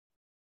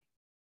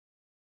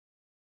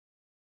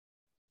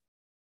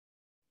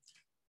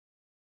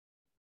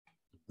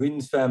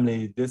Greetings,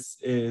 family. This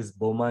is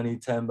Bomani,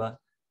 Tyehimba,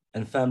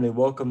 and family.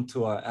 Welcome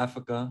to our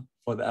Africa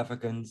for the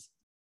Africans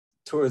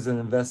Tourism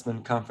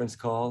Investment Conference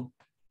call.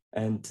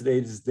 And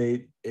today's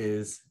date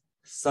is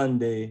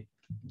Sunday,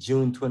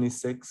 June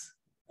 26th.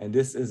 And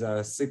this is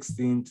our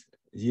 16th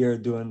year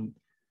doing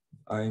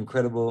our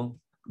incredible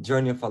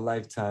journey of a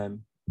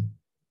lifetime.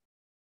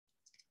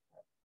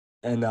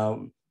 And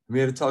we're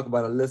here to talk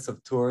about a list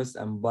of tours.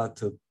 I'm about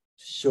to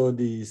show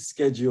the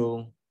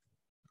schedule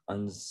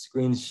on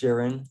screen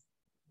sharing.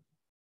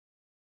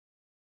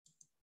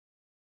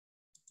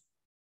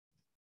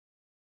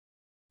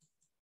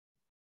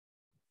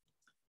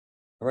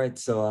 All right,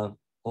 so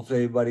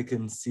hopefully everybody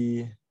can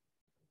see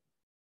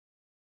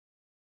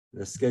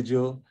the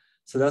schedule.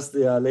 So that's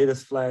the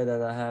latest flyer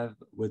that I have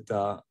with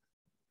all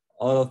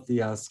of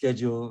the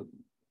schedule,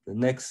 the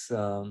next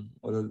the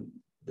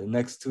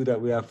next 2 that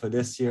we have for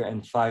this year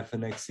and 5 for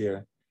next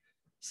year.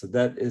 So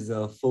that is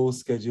a full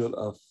schedule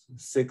of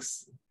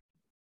 6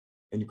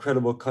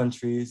 incredible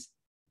countries,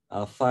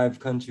 5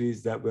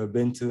 countries that we've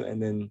been to,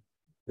 and then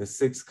the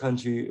 6th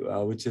country,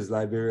 which is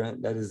Liberia.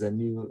 That is a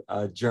new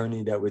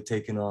journey that we're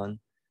taking on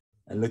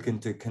and looking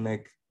to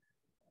connect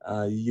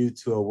you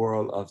to a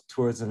world of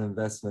tourism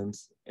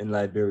investments in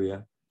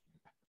Liberia.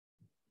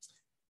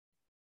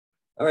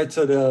 All right,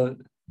 so the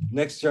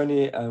next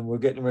journey we're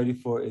getting ready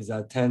for is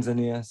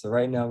Tanzania. So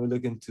right now we're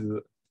looking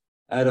to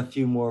add a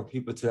few more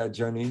people to that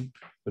journey,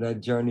 but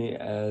that journey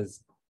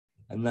as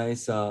a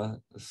nice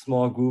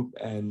small group,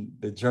 and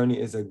the journey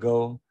is a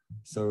go.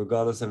 So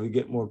regardless if we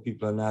get more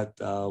people or not,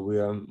 we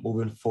are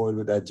moving forward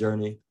with that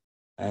journey.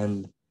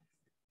 And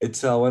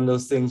it's one of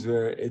those things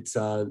where it's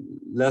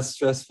less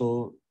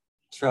stressful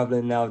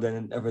traveling now than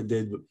it ever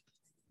did.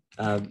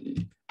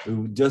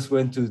 We just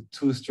went through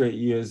 2 straight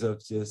years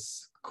of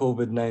just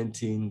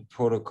COVID-19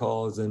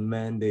 protocols and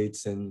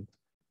mandates and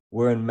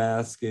wearing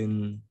masks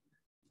and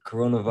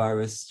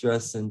coronavirus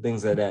stress and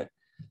things like that.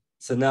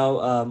 So now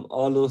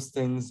all those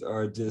things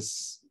are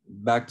just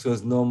back to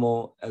as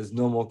normal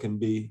can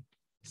be.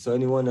 So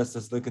anyone that's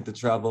just looking to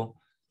travel,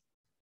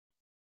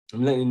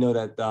 I'm letting you know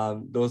that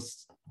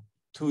those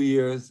 2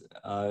 years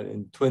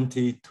in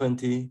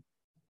 2020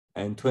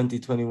 and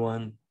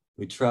 2021,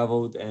 we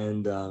traveled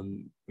and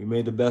we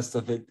made the best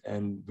of it,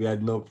 and we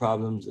had no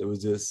problems. It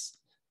was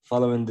just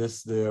following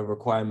the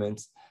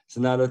requirements.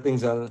 So now that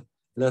things are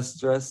less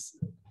stress,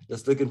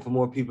 just looking for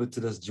more people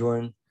to just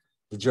join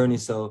the journey.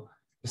 So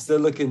we're still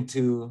looking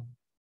to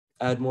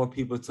add more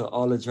people to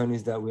all the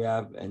journeys that we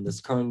have, and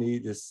just currently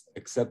just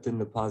accepting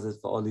deposits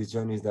for all these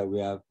journeys that we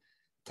have.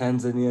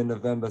 Tanzania,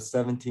 November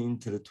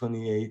 17th to the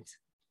 28th.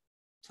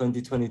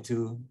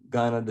 2022,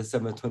 Ghana,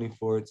 December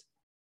 24th,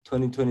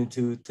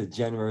 2022 to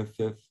January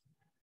 5th,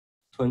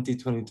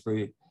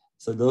 2023.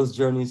 So those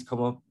journeys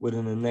come up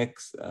within the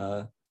next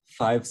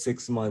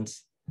 5-6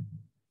 months.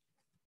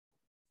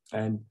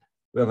 And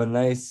we have a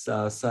nice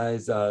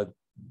size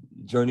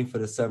journey for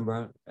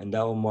December, and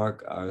that will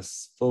mark our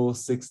full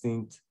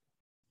 16th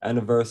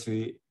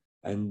anniversary,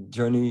 and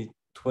journey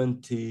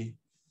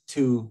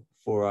 22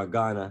 for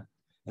Ghana.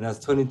 And that's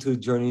 22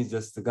 journeys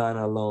just to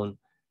Ghana alone.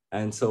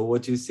 And so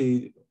what you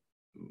see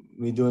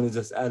me doing is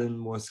just adding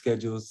more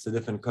schedules to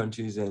different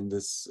countries. And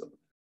this,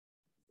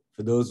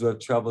 for those who have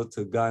traveled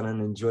to Ghana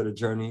and enjoyed the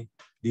journey,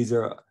 these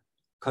are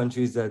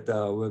countries that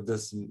we've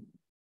just,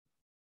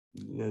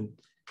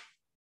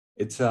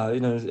 it's,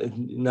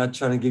 not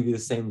trying to give you the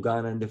same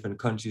Ghana in different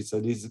countries. So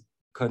these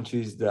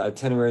countries, the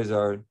itineraries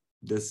are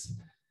this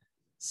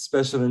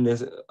special in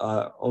this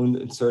own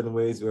in certain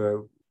ways,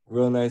 where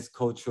real nice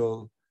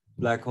cultural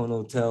Black-owned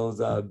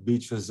hotels,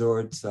 beach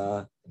resorts,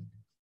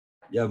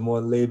 you have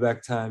more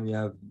laid-back time, you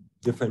have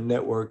different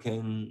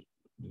networking,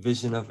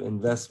 vision of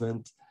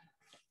investment.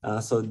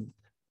 So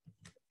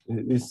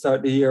we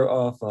start the year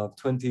off of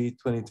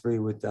 2023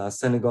 with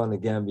Senegal and the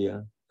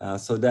Gambia.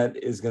 So that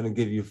is gonna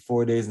give you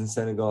 4 days in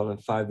Senegal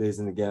and 5 days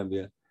in the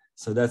Gambia.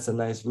 So that's a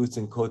nice roots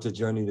and culture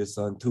journey that's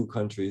on 2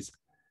 countries.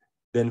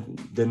 Then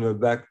we're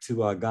back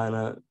to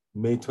Ghana,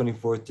 May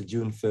 24th to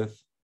June 5th.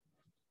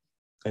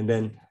 And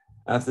then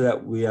after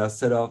that, we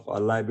set off our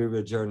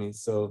Liberia journey.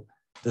 So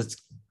that's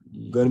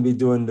going to be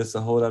doing this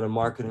a whole lot of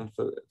marketing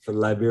for the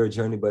Liberia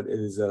journey, but it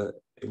is an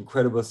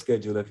incredible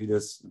schedule if you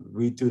just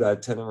read through the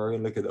itinerary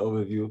and look at the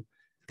overview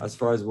as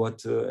far as what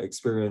to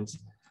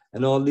experience.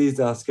 And all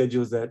these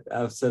schedules that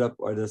I've set up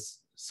are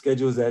just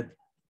schedules that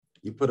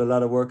you put a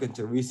lot of work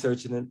into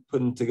researching it,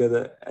 putting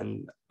together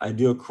an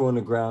ideal crew on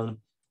the ground,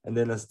 and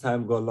then as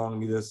time goes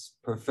along, you just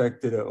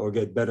perfect it or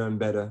get better and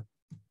better.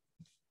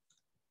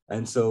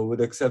 And so with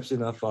the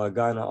exception of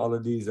Ghana, all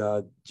of these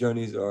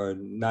journeys are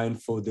 9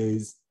 full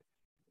days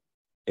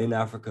in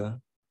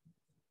Africa.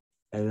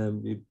 And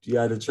then you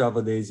add the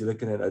travel days, you're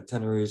looking at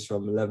itineraries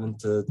from 11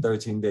 to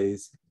 13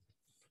 days.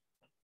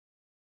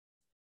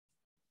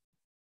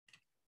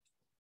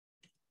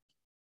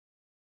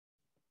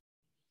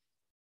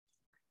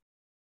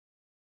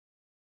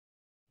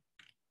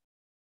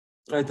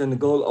 All right, then the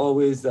goal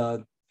always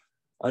on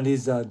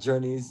these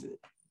journeys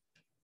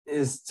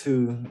is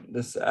to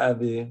just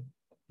have a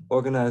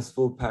organized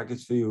full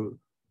package for you,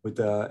 with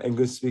an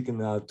English-speaking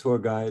tour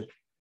guide,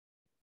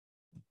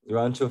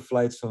 round-trip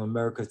flights from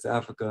America to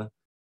Africa.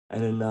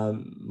 And in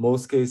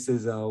most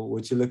cases,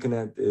 what you're looking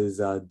at is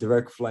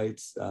direct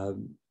flights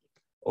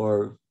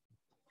or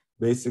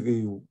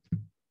basically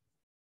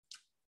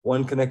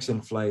one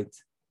connection flight.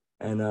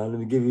 And let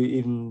me give you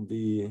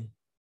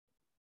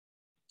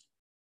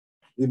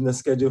even the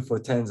schedule for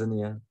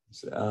Tanzania.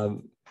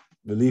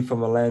 We leave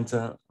from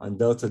Atlanta on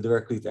Delta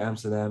directly to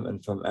Amsterdam,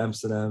 and from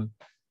Amsterdam,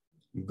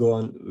 we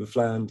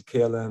fly on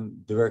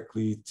KLM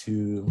directly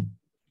to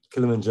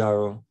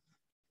Kilimanjaro.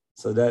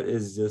 So that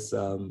is just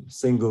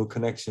single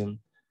connection.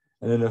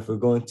 And then if we're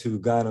going to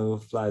Ghana, we'll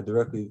fly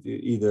directly to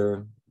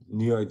either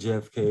New York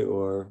JFK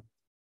or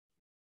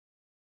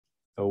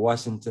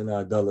Washington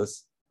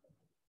Dulles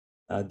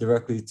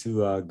directly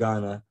to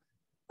Ghana.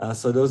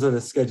 So those are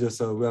the schedules.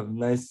 So we have a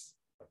nice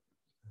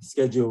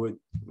schedule with,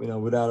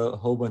 without a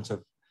whole bunch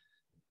of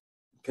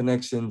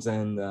connections,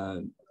 and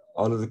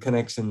all of the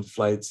connection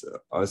flights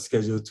are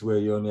scheduled to where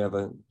you only have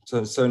a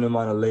certain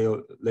amount of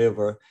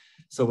layover.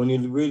 So when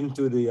you're reading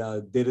through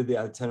the day-to-day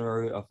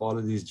itinerary of all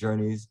of these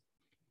journeys,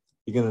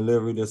 you're gonna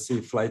literally just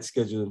see flight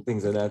schedule and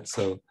things like that.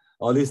 So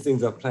all these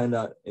things are planned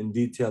out in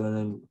detail. And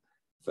then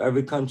for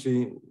every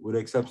country, with the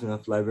exception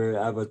of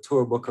Liberia, I have a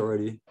tour book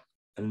already.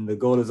 And the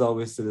goal is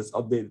always to just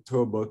update the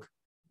tour book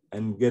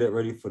and get it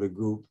ready for the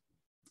group.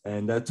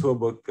 And that tour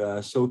book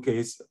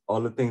showcase all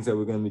the things that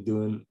we're gonna be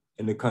doing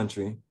in the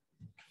country.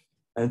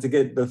 And to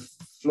get the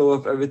flow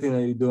of everything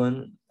that you're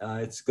doing,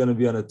 it's gonna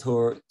be on a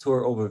tour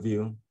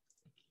overview.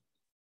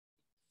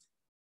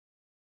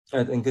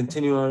 And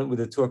continue on with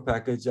the tour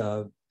package.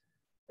 It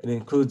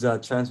includes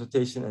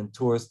transportation and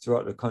tours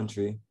throughout the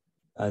country,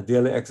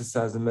 daily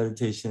exercise and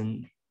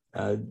meditation,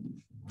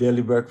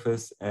 daily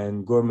breakfast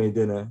and gourmet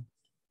dinner,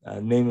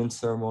 naming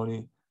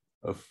ceremony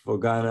for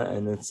Ghana,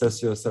 and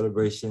ancestral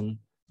celebration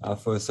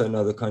for certain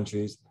other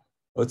countries.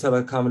 Hotel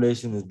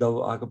accommodation is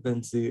double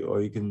occupancy,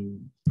 or you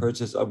can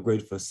purchase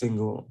upgrade for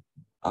single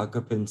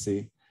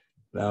occupancy.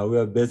 Now we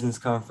have business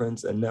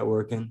conference and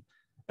networking,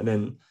 and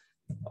then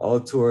all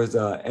tours,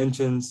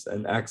 entrance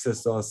and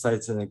access to all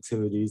sites and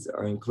activities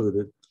are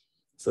included.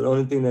 So the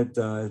only thing that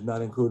is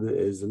not included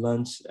is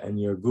lunch and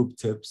your group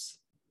tips,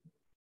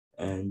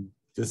 and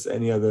just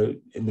any other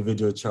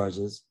individual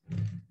charges.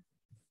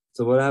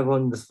 So what I have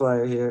on this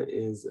flyer here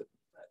is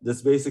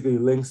just basically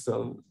links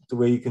to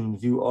where you can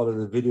view all of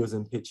the videos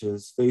and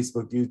pictures: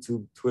 Facebook,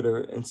 YouTube,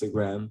 Twitter,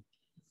 Instagram.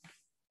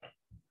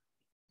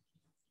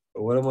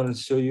 But what I want to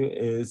show you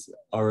is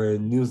our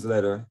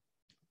newsletter.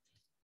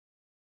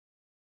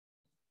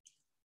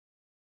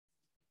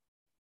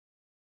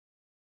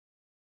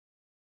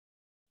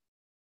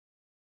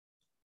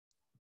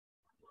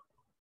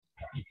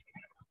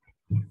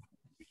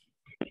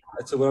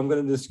 So what I'm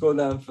going to do is scroll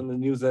down from the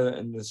newsletter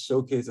and just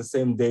showcase the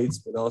same dates,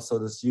 but also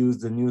just use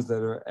the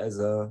newsletter as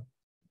a...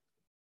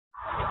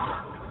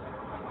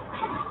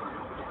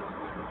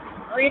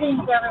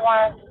 Greetings,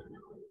 everyone.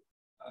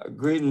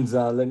 Greetings,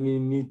 let me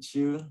meet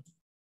you.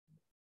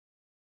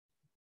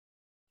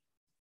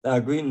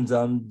 Greetings,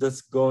 I'm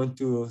just going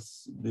through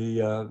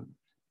the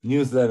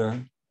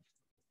newsletter.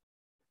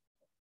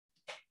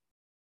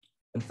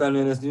 And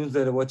finally, in this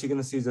newsletter, what you're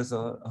going to see is just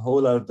a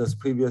whole lot of those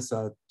previous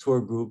tour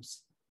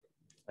groups.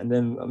 And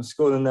then I'm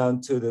scrolling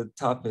down to the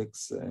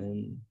topics,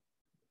 and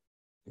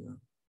all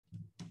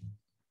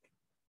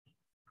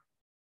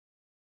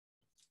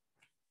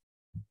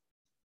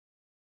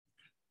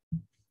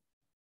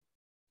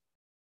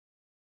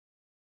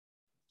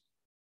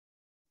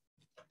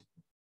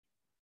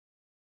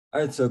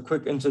right, so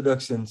quick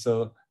introduction.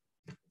 So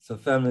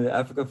family, the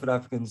Africa for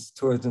Africans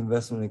Tourism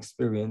Investment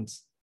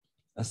Experience.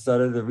 I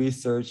started the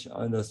research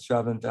on this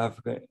traveling to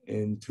Africa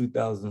in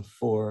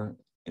 2004,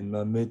 in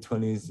my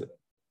mid-20s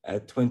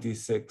at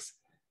 26.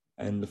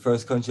 And the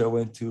first country I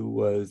went to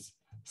was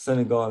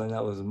Senegal, and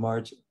that was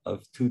March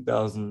of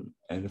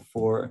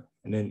 2004.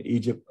 And then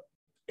Egypt,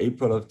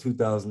 April of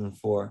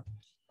 2004.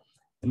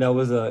 And that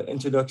was an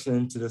introduction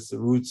into this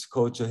roots,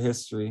 culture,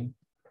 history.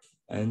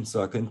 And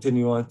so I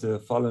continue on to the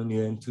following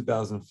year in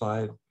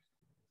 2005,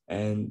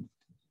 and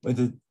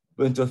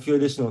went to a few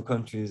additional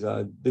countries.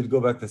 I did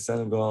go back to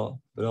Senegal,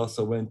 but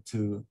also went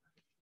to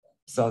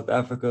South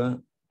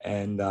Africa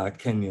and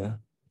Kenya,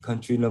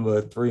 country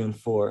number 3 and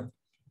 4.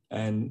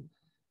 And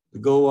the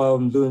goal while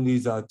I'm doing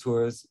these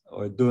tours,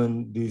 or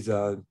doing these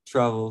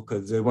travel,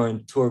 because they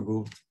weren't tour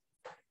groups,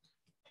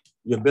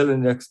 you're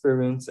building the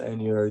experience,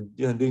 and you're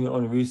doing your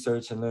own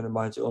research and learning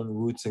about your own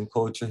roots and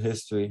culture,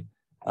 history,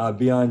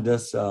 beyond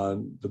just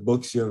the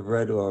books you've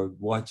read or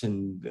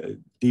watching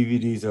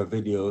DVDs or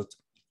videos.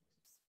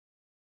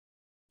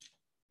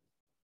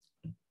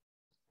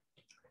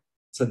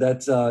 So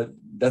that's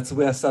the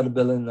way I started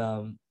building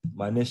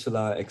my initial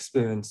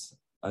experience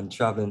on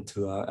traveling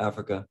to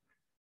Africa.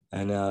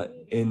 And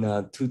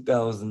in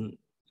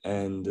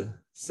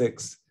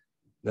 2006,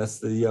 that's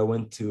the year I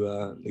went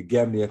to the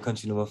Gambia,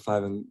 country number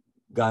 5, and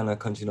Ghana,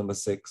 country number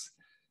 6.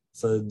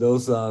 So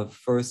those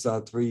first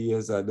 3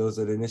 years, those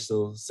are the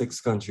initial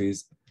 6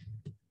 countries.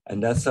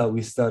 And that's how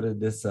we started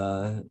this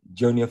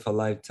journey of a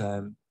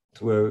lifetime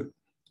to where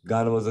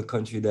Ghana was a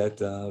country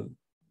that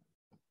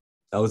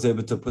I was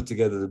able to put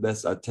together the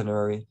best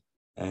itinerary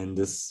and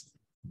this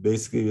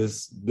basically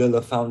just build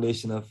a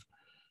foundation of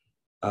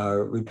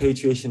our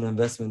repatriation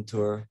investment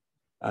tour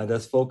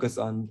that's focused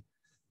on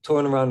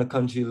touring around the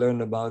country,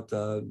 learning about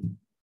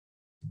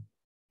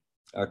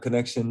our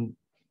connection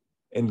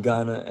in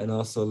Ghana, and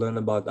also learn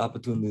about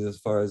opportunities as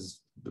far as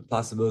the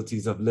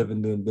possibilities of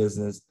living, doing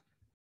business.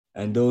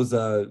 And those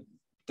are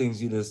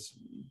things you just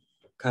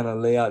kind of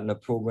lay out in a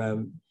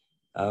program,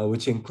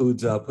 which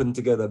includes putting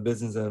together a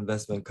business and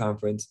investment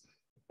conference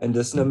and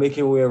just making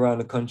your way around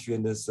the country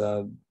and just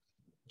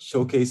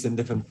showcasing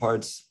different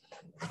parts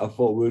of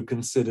what we would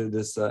consider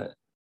this a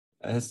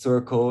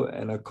historical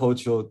and a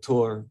cultural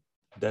tour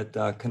that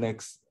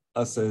connects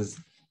us as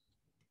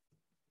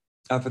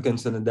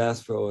Africans from the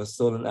diaspora or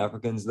stolen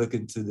Africans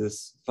looking to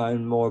this,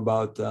 find more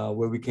about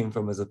where we came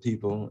from as a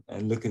people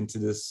and looking to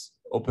this,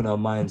 open our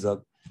minds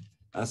up.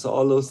 So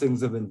all those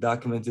things have been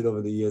documented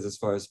over the years as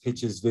far as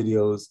pictures,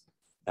 videos,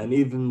 and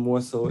even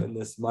more so in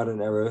this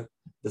modern era.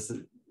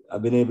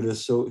 I've been able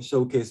to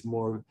showcase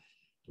more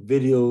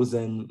videos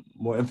and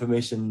more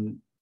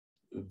information,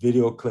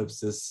 video clips,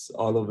 just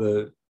all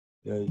over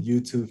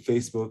YouTube,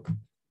 Facebook,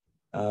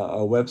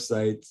 our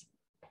website,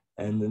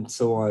 and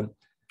so on.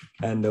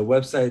 And the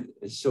website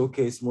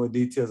showcased more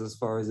details as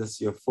far as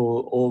just your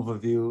full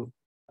overview,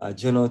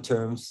 general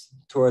terms,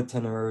 tour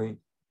itinerary.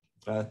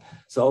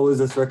 So I always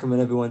just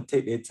recommend everyone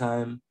take their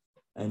time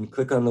and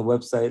click on the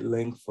website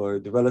link for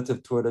the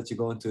relative tour that you're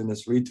going to, and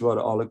just read through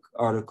all the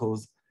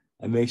articles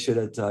and make sure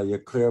that you're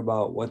clear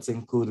about what's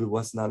included,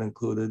 what's not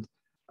included,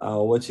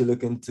 what you're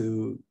looking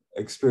to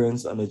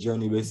experience on the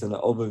journey based on the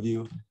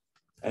overview.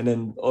 And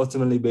then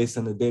ultimately based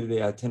on the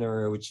day-to-day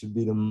itinerary, which should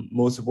be the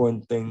most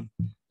important thing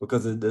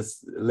because of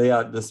this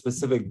layout, the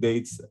specific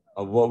dates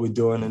of what we're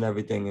doing and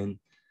everything.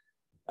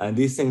 And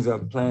these things are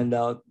planned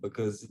out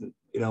because,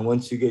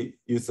 once you get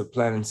used to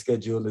planning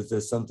schedule, it's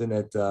just something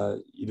that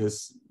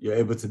you're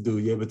able to do.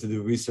 You're able to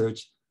do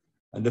research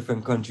on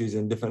different countries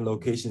and different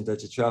locations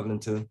that you're traveling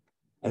to,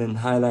 and then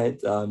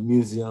highlight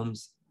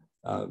museums,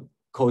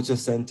 culture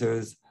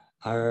centers,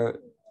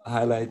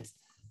 highlight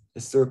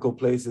historical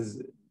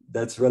places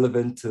that's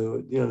relevant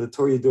to, the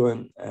tour you're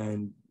doing.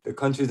 And the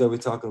countries that we're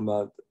talking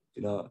about,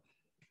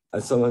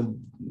 some of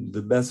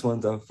the best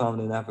ones I've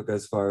found in Africa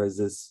as far as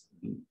this,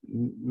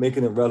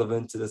 making it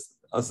relevant to us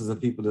as a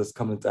people that's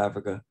coming to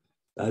Africa.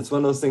 It's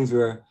one of those things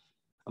where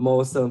I'm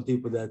always telling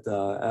people that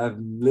I have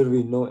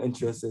literally no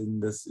interest in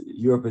this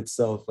Europe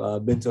itself.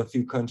 I've been to a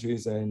few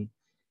countries, and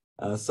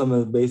some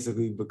are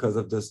basically because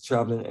of just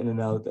traveling in and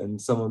out, and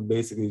some are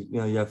basically, you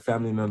have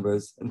family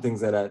members and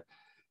things like that.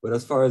 But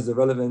as far as the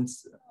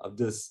relevance of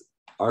this,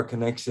 our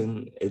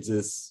connection,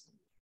 it's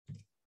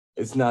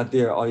not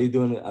there. All you're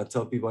doing, I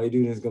tell people, all you're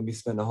doing is going to be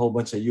spending a whole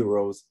bunch of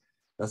euros.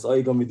 That's all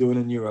you're going to be doing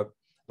in Europe.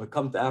 But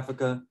come to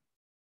Africa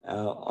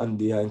on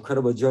the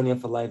incredible journey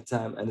of a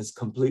lifetime, and it's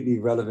completely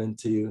relevant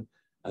to you.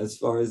 As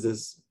far as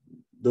this,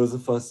 those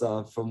of us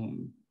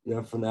from the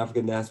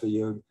African diaspora,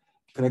 you're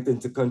connecting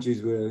to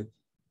countries where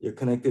you're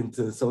connecting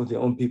to some of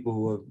your own people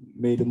who have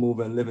made a move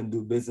and live and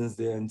do business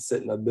there and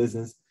setting up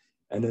business.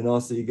 And then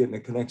also you're getting a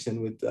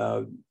connection with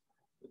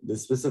the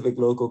specific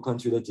local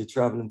country that you're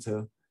traveling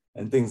to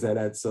and things like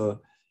that.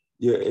 So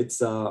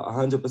it's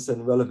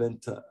 100%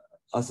 relevant to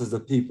us as a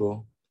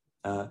people.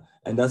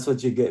 And that's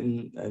what you're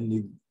getting,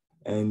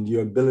 and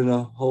you're building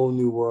a whole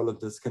new world of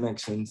these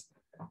connections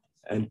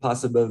and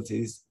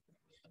possibilities.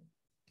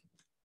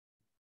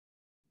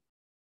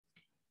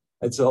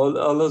 And so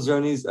all those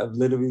journeys have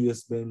literally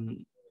just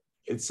been,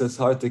 it's just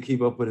hard to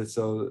keep up with it.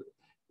 So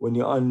when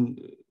you're on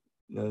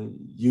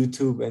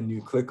YouTube and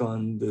you click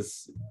on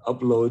this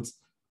uploads,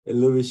 it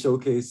literally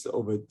showcases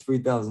over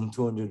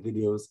 3,200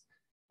 videos.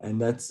 And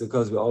that's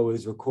because we're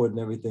always recording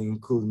everything,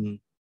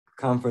 including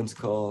conference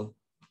call,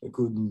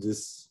 including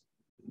just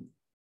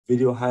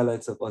video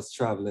highlights of us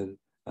traveling,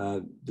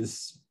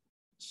 just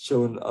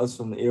showing us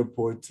from the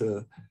airport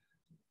to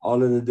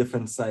all of the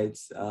different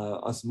sites,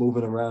 us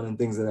moving around and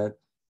things like that.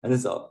 And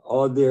it's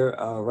all there,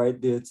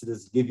 right there to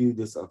just give you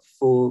this a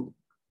full,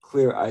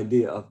 clear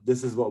idea of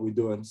this is what we're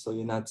doing. So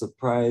you're not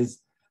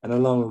surprised. And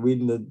along with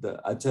reading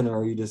the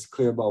itinerary, you're just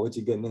clear about what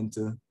you're getting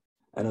into.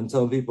 And I'm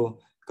telling people,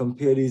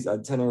 compare these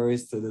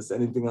itineraries to this,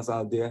 anything else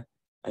out there,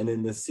 and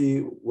then to see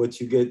what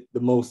you get the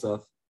most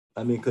of.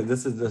 I mean, because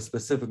this is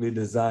specifically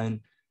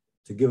designed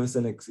to give us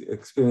an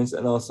experience,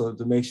 and also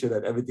to make sure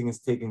that everything is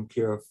taken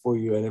care of for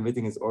you and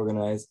everything is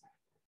organized,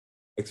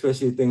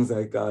 especially things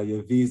like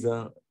your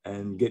visa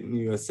and getting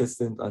your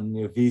assistant on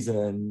your visa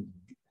and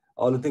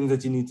all the things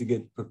that you need to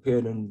get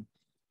prepared and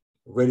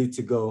ready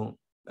to go.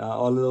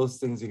 All of those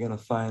things you're gonna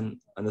find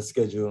on the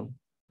schedule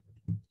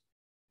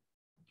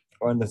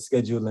or on the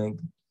schedule link.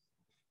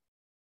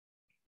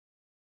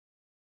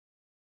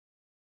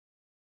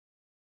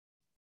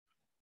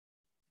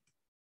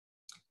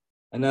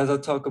 And as I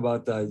talk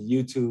about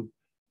YouTube,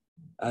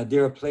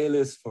 there are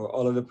playlists for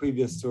all of the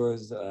previous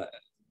tours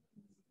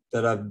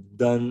that I've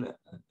done.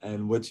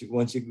 And once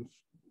you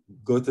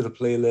go to the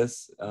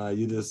playlist.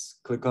 You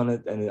just click on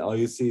it, and all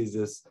you see is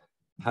just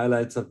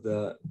highlights of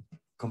the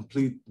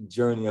complete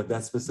journey of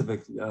that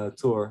specific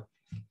tour.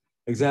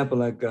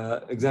 Example, I've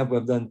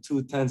done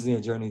 2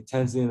 Tanzania journey,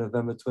 Tanzania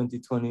November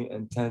 2020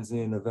 and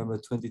Tanzania November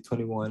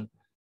 2021.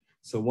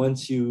 So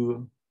once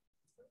you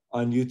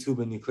on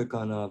YouTube and you click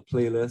on a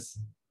playlist,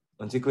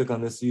 once you click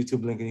on this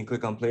YouTube link and you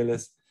click on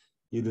playlist,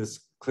 you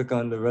just click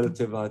on the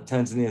relative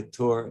Tanzania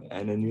tour,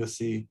 and then you'll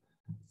see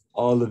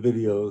all the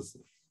videos.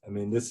 I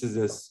mean, this is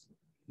just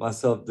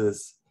myself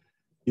this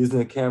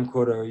using a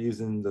camcorder or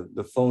using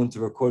the phone to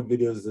record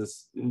videos,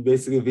 this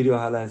basically video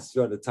highlights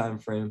throughout the time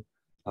frame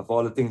of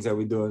all the things that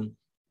we're doing.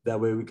 That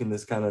way we can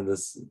just kind of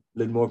just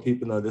let more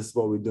people know this is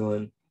what we're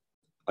doing.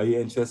 Are you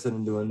interested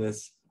in doing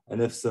this?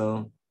 And if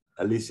so,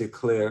 at least you're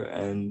clear,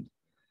 and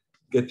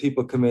get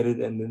people committed,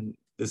 and then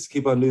just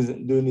keep on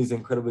doing these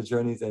incredible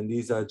journeys. And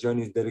these are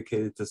journeys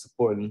dedicated to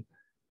supporting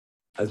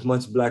as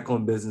much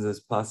Black-owned business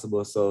as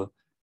possible. So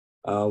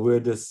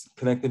we're just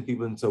connecting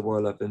people into a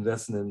world of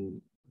investing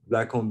in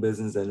Black-owned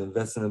business and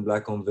investing in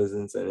Black-owned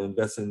business and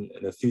investing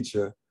in the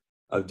future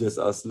of just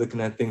us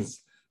looking at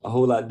things a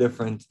whole lot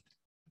different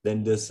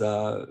than just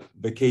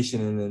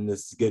vacationing and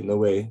just getting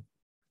away.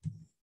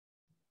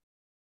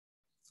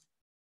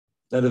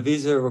 Now, the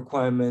visa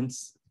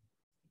requirements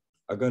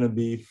are going to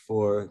be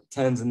for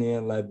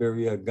Tanzania,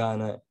 Liberia,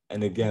 Ghana,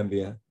 and the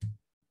Gambia,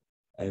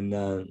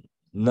 and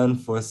none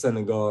for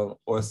Senegal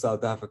or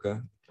South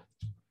Africa.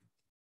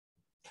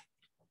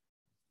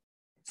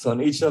 So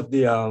on each of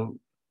the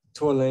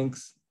tour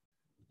links,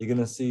 you're going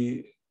to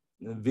see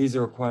the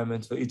visa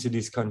requirements for each of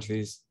these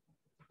countries.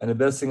 And the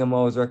best thing I'm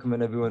always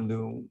recommend everyone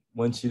do,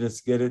 once you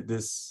just get it,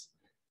 just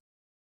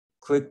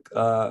click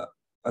on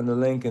the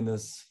link and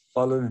just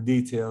follow the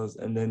details.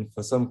 And then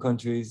for some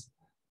countries,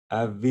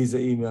 I have visa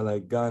email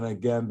like Ghana,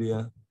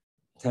 Gambia,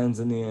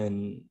 Tanzania,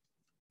 and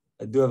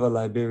I do have a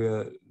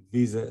Liberia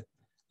visa.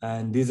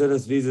 And these are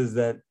just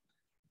visa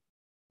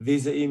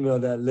email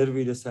that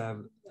literally just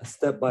have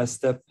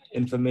step-by-step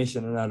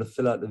information on how to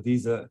fill out the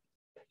visa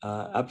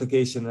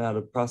application and how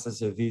to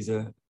process your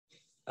visa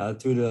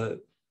through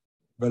the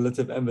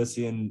relative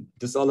embassy and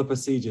just all the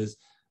procedures.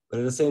 But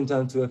at the same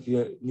time too, if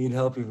you need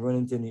help, if you run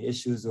into any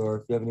issues or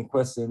if you have any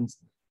questions,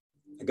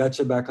 I got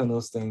your back on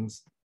those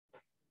things.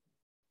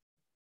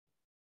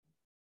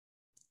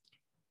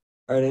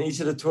 All right, and each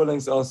of the tour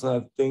links also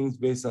have things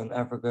based on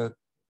Africa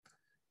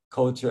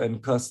culture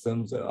and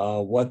customs,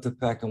 what to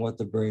pack and what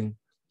to bring.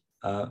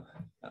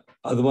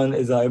 Other one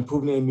is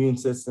improving the immune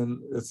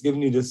system. It's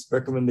giving you just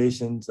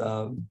recommendations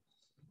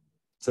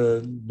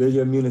to build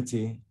your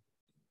immunity.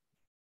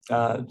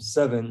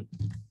 7,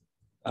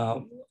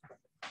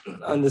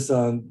 on this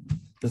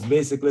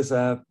basic list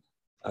I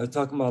was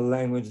talking about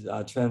language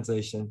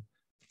translation.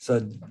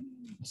 So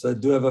I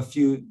do have a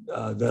few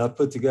that I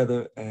put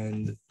together,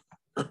 and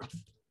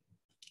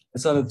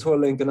it's on the tour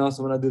link, and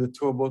also when I do the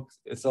tour book,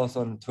 it's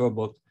also on the tour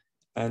book.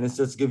 And it's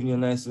just giving you a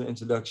nice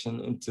introduction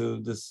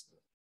into this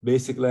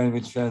basic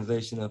language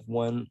translation of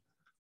 1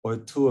 or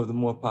 2 of the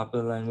more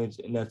popular language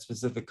in that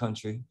specific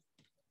country.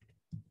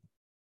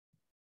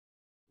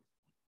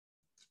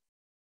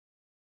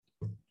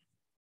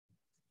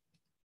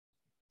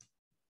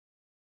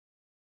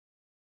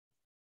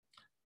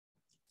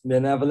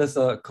 Then I have a list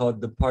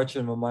called Departure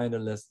and Reminder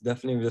List.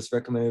 Definitely just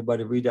recommend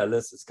everybody read that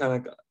list. It's kind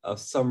of like a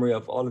summary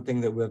of all the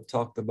things that we have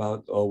talked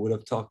about or would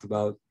have talked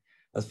about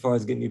as far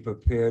as getting you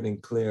prepared and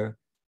clear,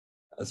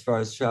 as far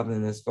as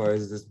traveling, as far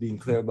as just being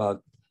clear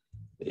about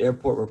the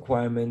airport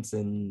requirements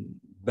and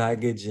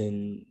baggage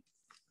and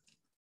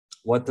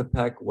what to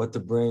pack, what to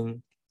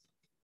bring,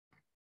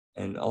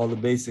 and all the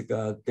basic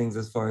things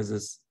as far as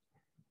this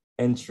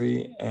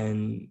entry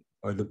and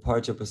or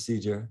departure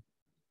procedure.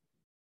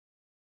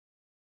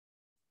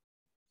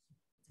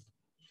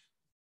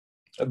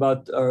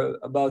 About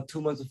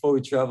 2 months before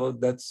we travel,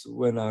 that's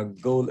when our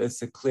goal is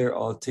to clear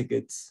all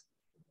tickets.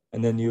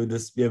 And then you'll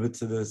just be able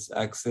to just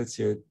access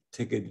your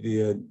ticket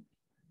via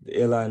the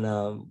airline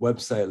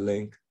website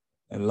link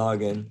and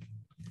log in.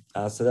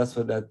 So that's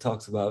what that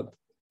talks about.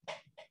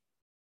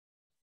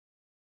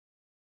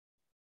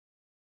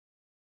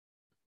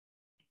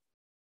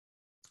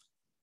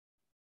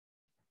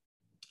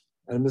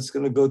 I'm just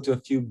gonna go to a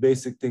few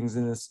basic things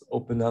and just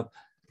open up.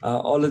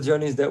 All the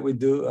journeys that we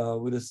do,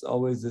 we're just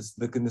always just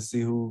looking to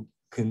see who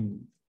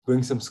can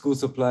bring some school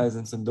supplies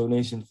and some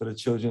donation for the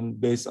children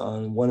based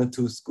on 1 or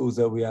 2 schools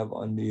that we have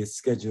on the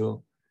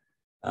schedule.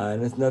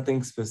 And it's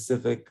nothing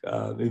specific,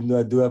 even though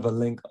I do have a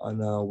link on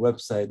our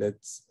website that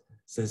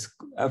says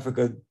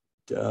Africa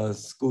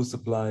school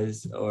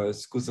supplies or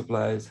school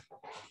supplies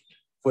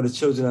for the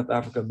children of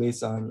Africa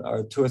based on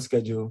our tour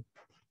schedule.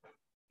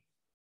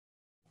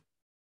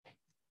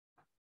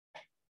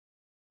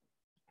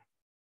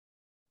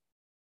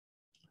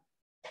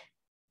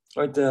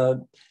 Right,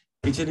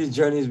 each of these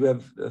journeys, we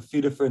have a few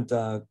different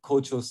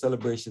cultural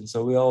celebrations.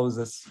 So we always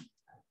just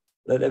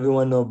let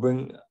everyone know,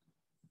 bring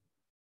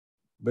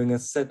a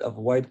set of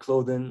white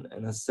clothing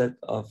and a set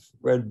of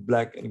red,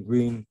 black, and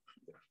green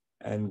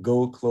and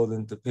gold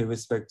clothing to pay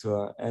respect to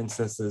our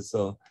ancestors.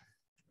 So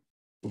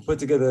we put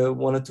together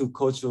 1 or 2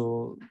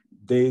 cultural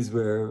days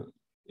where,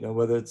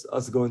 whether it's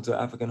us going to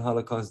African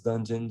Holocaust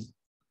dungeons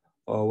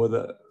or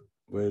whether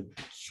we're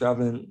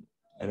traveling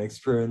and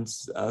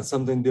experience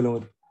something dealing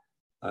with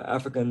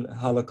African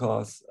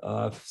Holocaust,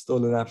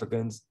 stolen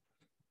Africans.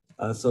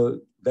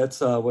 So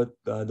that's what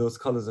those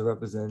colors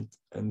represent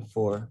and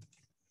for.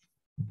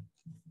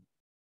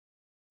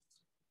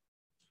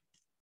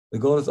 The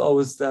goal is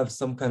always to have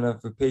some kind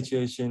of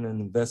repatriation and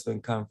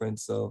investment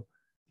conference. So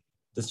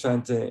just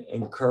trying to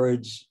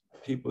encourage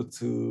people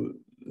to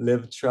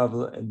live,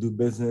 travel, and do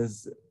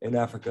business in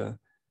Africa.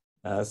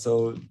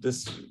 So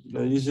this,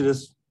 usually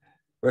just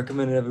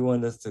recommend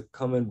everyone just to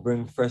come and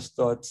bring fresh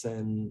thoughts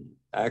and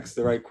ask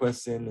the right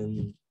question,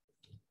 and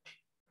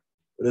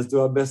let's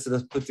do our best to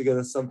just put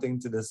together something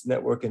to this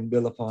network and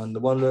build upon. The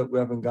one that we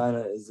have in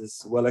Ghana is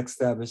just well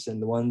established,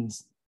 and the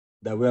ones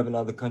that we have in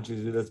other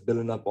countries, we're just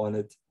building up on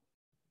it.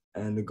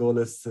 And the goal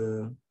is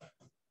to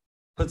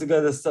put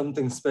together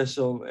something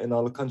special in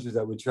all the countries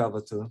that we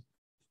travel to.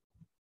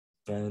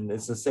 And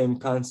it's the same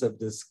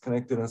concept as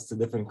connecting us to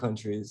different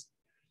countries.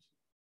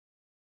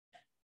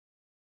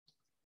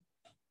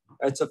 All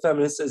right, so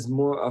family, this is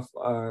more of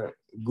our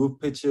group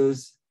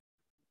pictures.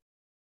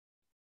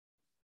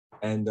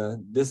 And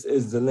this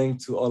is the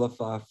link to all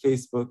of our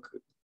Facebook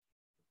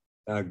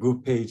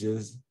group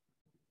pages.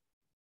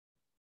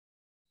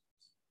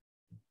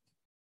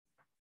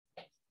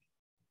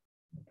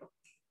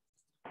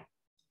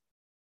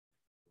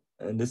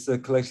 And this is a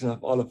collection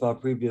of all of our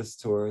previous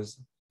tours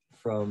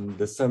from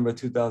December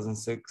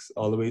 2006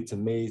 all the way to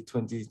May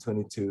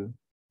 2022.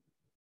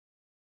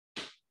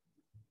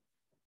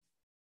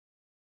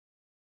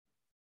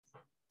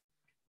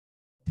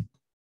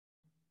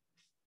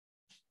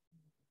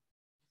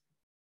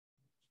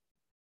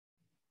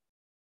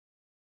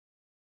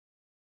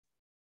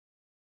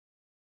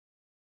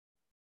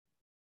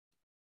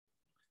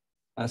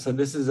 So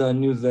this is our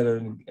newsletter,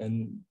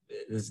 and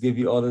this give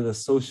you all of the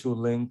social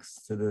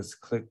links to this.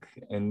 Click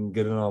and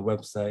get on our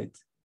website.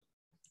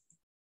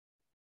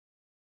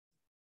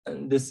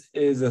 And this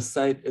is a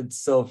site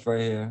itself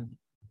right here.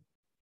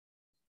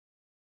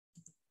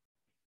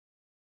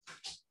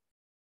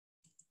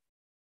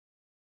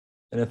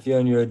 And if you're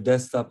on your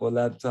desktop or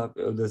laptop,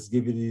 it'll just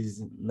give you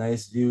these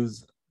nice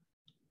views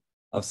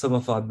of some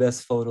of our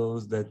best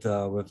photos that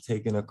we've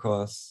taken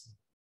across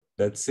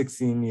that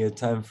 16-year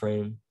time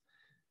frame.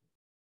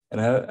 And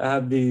I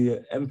have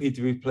the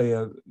MP3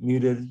 player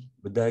muted,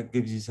 but that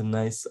gives you some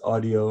nice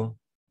audio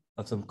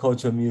of some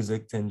cultural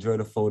music to enjoy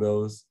the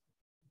photos.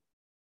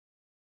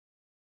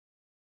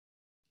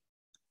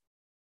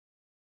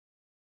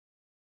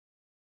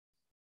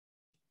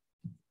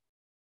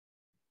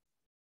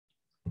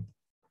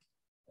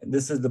 And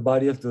this is the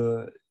body of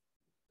the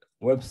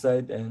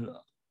website, and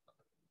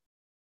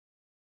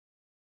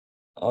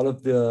all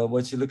of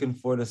what you're looking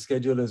for, the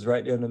schedule is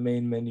right there on the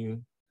main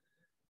menu.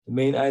 The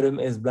main item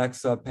is Black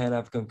Star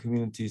Pan-African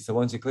Community. So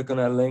once you click on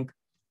that link,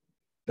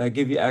 that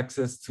gives you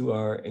access to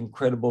our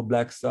incredible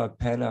Black Star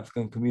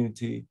Pan-African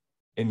community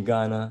in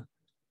Ghana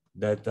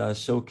that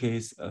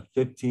showcase a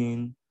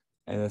 15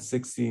 and a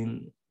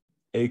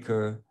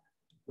 16-acre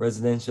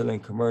residential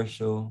and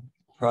commercial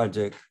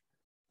project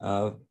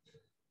for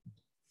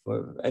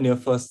any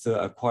of us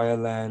to acquire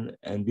land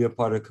and be a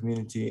part of the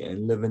community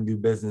and live and do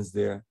business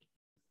there.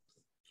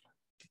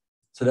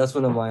 So that's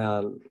one of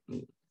my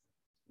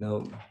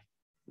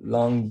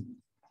long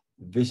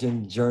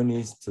vision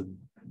journeys to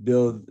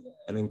build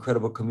an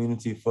incredible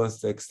community for us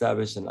to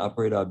establish and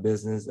operate our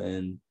business,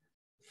 and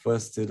for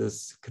us to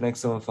just connect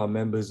some of our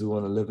members who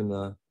want to live in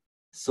a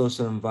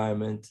social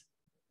environment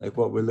like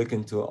what we're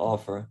looking to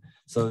offer.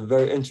 So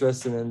very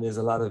interested, and there's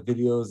a lot of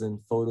videos and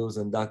photos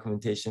and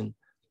documentation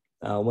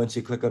once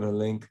you click on the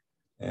link,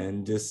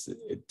 and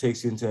it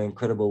takes you into an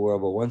incredible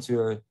world. But once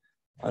you're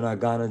on our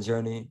Ghana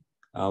journey,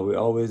 we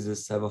always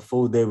just have a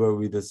full day where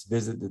we just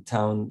visit the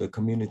town, the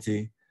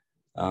community,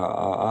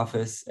 our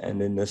office, and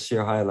then the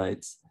share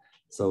highlights.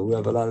 So we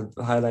have a lot of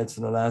highlights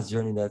from the last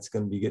journey that's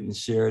going to be getting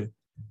shared,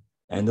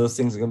 and those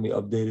things are going to be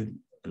updated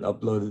and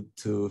uploaded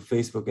to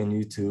Facebook and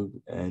YouTube,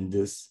 and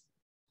just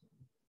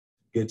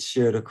get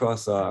shared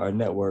across our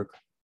network.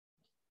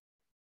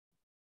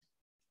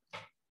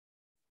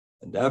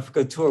 And the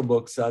Africa Tour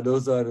books,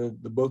 those are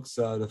the books,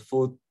 the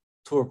full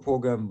tour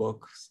program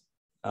books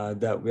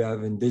that we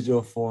have in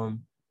digital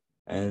form,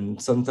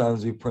 and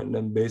sometimes we print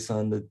them based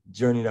on the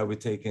journey that we're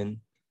taking.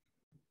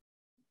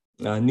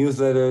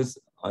 Newsletters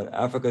on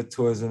Africa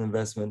Tours and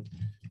Investment.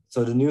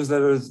 So the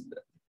newsletters,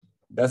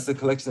 that's the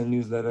collection of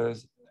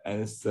newsletters,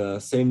 and it's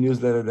the same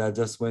newsletter that I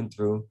just went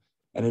through,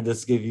 and it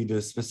just gives you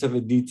the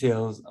specific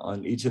details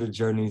on each of the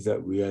journeys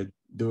that we are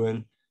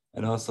doing,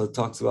 and also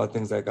talks about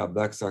things like our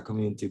Black Star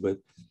community, but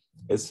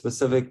it's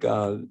specific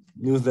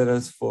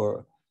newsletters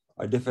for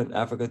our different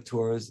Africa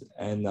tours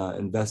and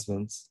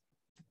investments.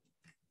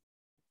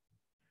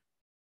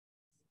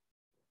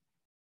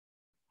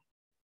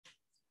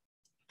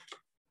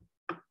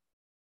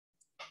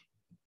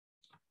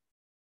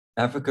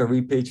 Africa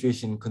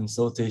repatriation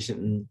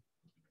consultation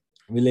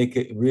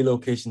and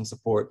relocation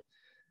support.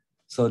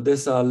 So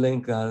this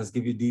link, let's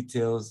give you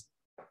details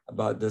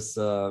about this,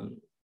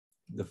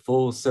 the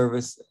full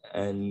service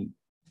and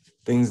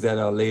things that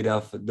are laid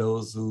out for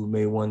those who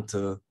may want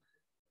to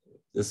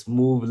just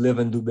move, live,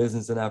 and do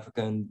business in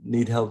Africa and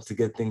need help to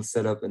get things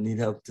set up and need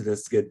help to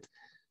just get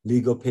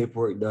legal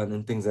paperwork done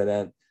and things like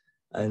that.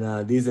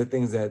 And these are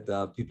things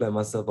that people like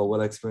myself are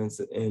well experienced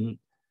in.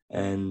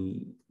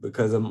 And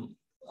because I'm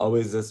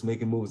always just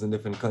making moves in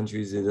different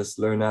countries, you just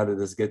learn how to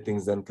just get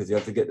things done because you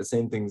have to get the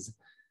same things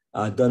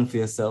done for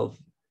yourself.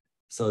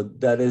 So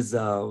that is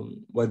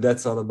what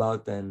that's all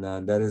about. And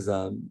that is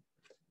a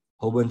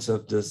whole bunch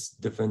of just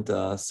different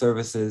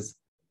services,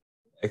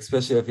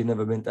 especially if you've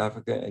never been to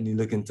Africa and you're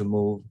looking to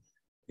move.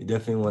 You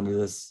definitely want to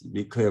just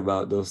be clear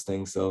about those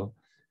things. So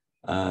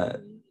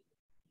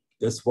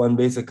just one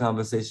basic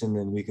conversation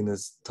and we can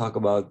just talk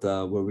about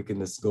where we can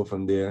just go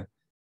from there.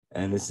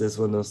 And it's just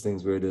one of those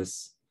things where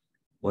this,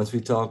 once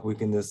we talk, we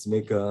can just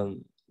make a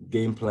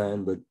game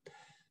plan, but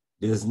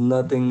there's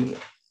nothing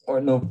or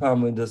no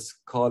problem with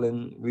just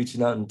calling,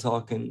 reaching out and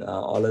talking.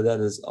 All of that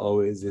is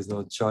always, there's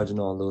no charging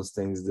all those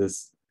things.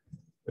 This,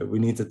 if we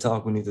need to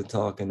talk, we need to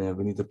talk. And if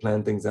we need to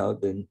plan things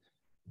out, then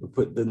we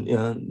put the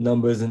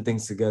numbers and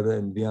things together.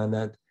 And beyond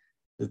that,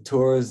 the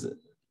tours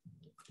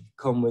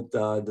come with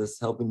just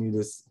helping you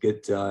just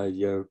get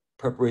your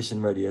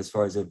preparation ready as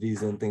far as your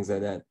visa and things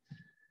like that.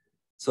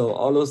 So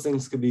all those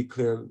things could be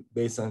clear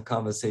based on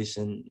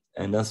conversation.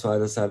 And that's why I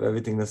just have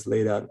everything that's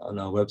laid out on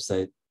our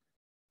website.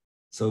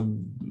 So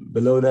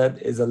below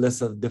that is a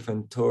list of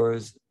different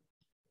tours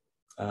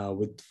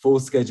with full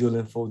schedule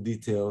and full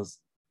details.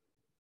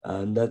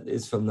 And that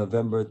is from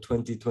November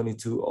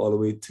 2022 all the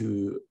way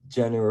to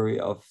January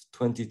of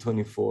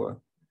 2024,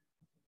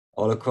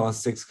 all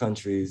across 6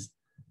 countries.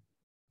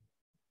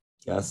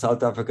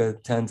 South Africa,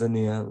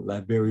 Tanzania,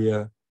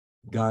 Liberia,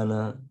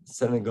 Ghana,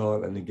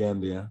 Senegal, and the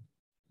Gambia.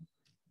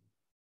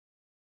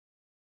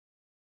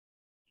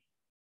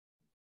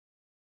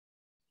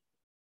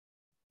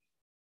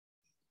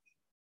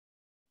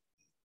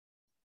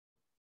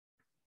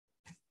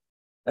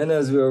 And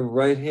as we're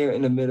right here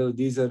in the middle,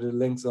 these are the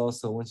links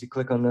also. Once you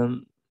click on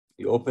them,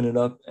 you open it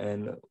up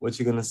and what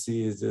you're gonna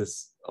see is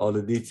just all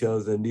the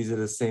details. And these are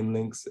the same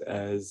links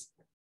as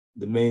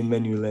the main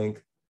menu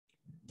link.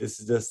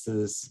 This is just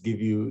to give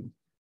you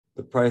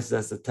the price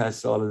that's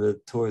attached to all of the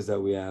tours that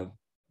we have.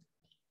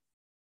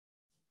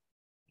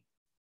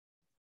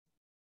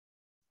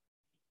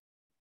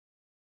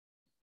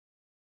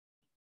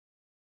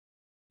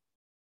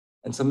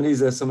 And some of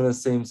these are some of the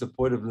same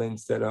supportive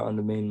links that are on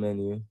the main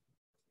menu.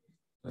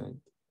 Right.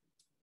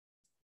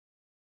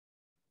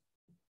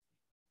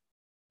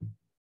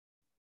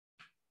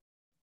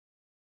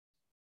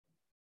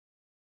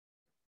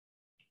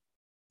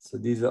 So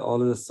these are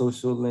all of the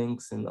social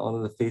links and all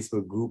of the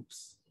Facebook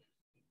groups.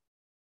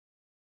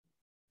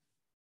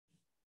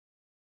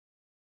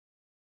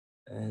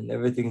 And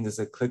everything is just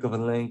a click of a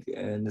link,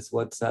 and this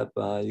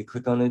WhatsApp, you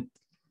click on it,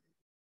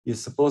 you're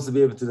supposed to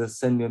be able to just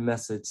send me a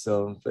message.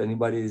 So if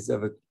anybody is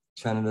ever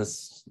trying to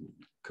just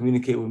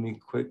communicate with me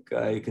quick,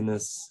 you can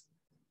just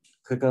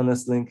click on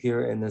this link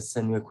here and just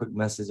send me a quick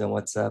message on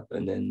WhatsApp,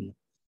 and then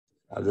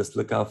I'll just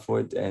look out for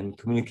it and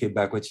communicate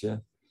back with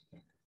you.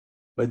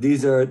 But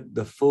these are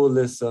the full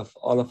list of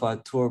all of our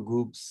tour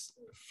groups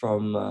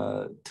from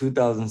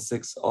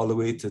 2006 all the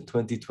way to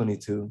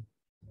 2022.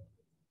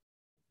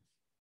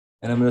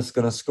 And I'm just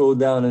gonna scroll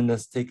down and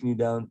just taking you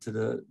down to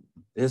the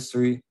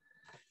history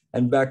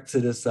and back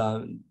to this,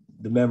 the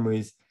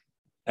memories.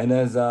 And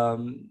as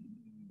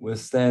we're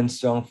staying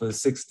strong for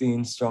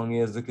 16 strong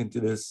years, looking to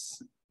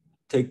this,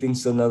 take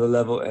things to another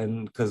level.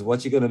 And because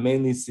what you're gonna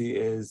mainly see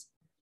is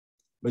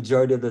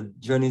majority of the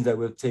journeys that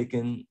we've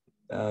taken,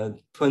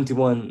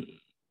 21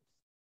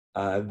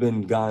 have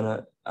been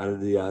Ghana out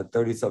of the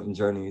 30-something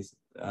journeys.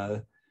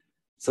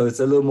 So it's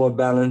a little more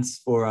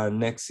balanced for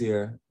next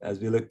year as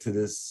we look to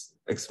this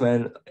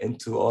expand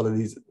into all of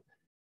these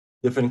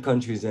different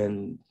countries.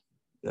 And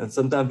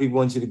sometimes people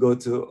want you to go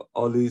to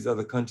all these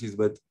other countries,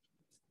 but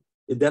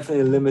you're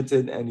definitely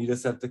limited and you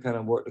just have to kind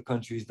of work the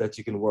countries that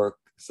you can work.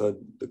 So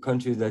the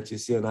countries that you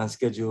see on our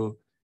schedule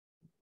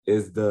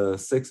is the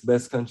 6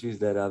 best countries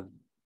that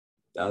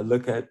I'll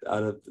look at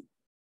out of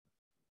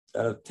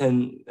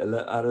 10,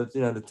 out of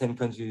the 10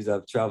 countries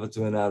I've traveled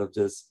to, and out of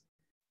just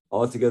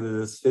altogether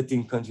there's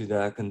 15 countries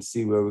that I can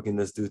see where we can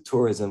just do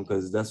tourism,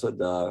 because that's what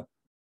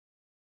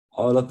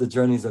all of the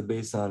journeys are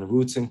based on,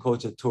 roots and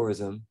culture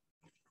tourism.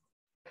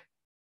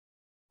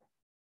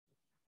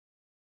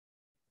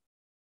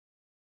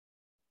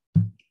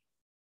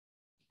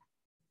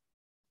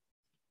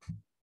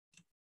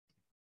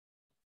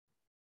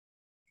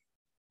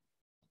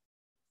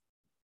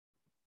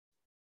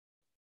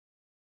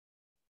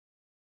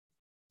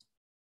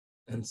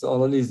 And so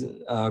all of these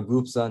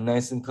groups are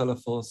nice and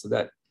colorful, so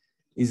that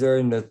these are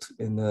in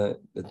the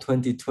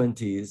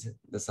 2020s.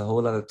 There's a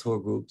whole lot of tour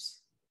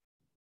groups.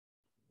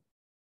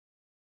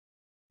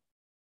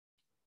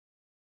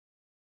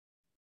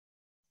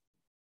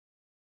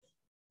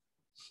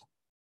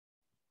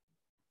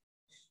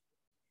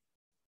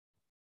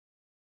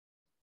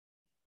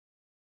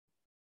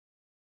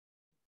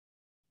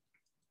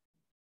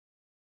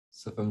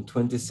 So from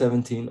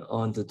 2017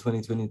 on to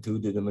 2022,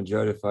 did the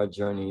majority of our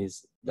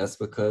journeys. That's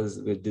because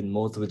we did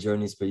multiple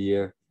journeys per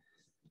year.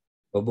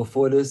 But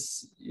before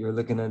this, you're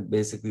looking at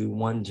basically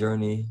one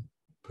journey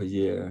per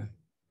year.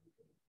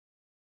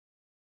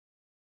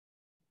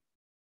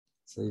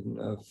 So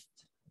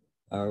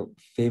our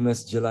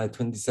famous July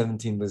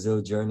 2017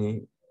 Brazil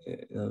journey.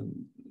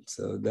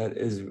 So that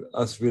is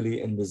us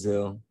really in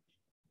Brazil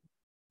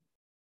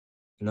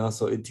and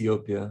also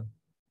Ethiopia.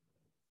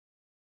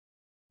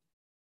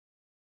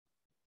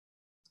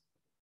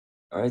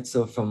 All right,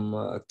 so from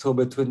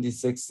October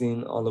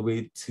 2016 all the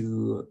way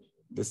to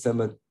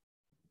December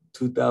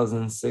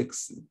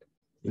 2006,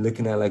 you're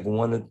looking at like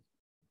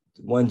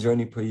one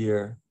journey per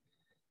year.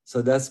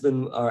 So that's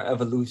been our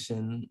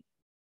evolution.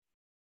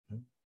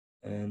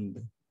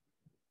 And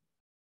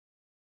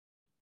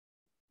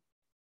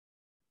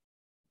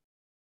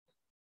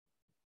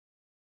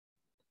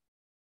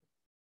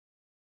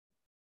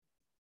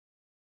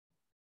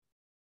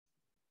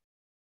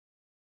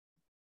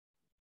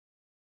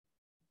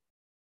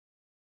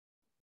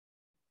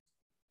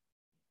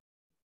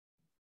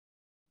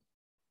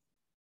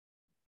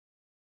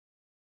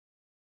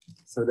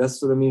so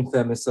that's what I mean,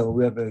 family. So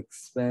we have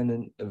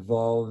expanded,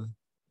 evolved,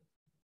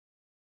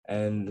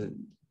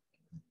 and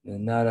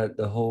now that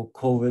the whole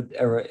COVID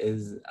era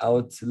is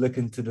out, look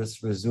into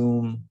this,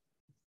 resume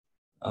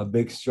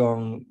big,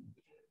 strong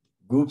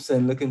groups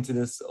and look into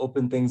this,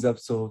 open things up.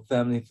 So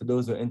family, for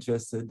those who are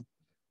interested,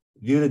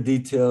 view the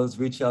details,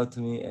 reach out to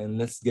me, and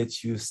let's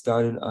get you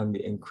started on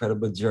the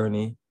incredible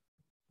journey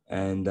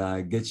and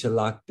get you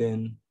locked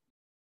in.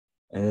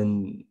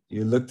 And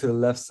you look to the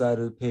left side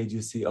of the page,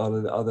 you see all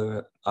of the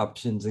other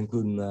options,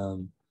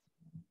 including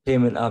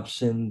payment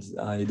options.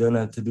 You don't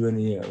have to do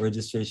any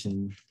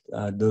registration.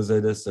 Those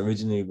are just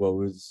originally what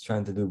we was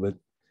trying to do, but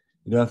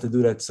you don't have to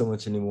do that so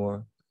much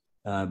anymore.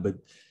 But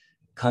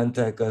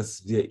contact us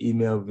via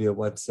email, via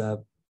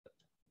WhatsApp,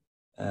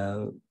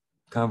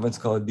 conference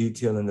call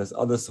detail, and there's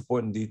other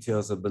supporting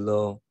details are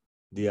below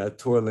the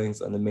tour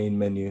links on the main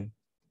menu.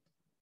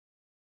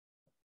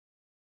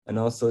 And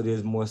also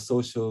there's more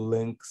social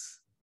links,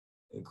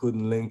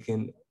 including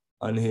linking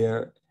on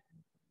here.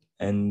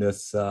 And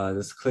just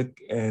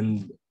click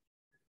and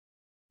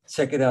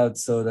check it out.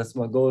 So that's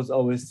my goal, is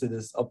always to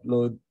just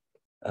upload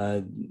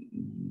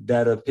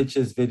data,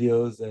 pictures,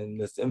 videos,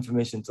 and this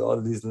information to all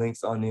of these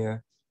links on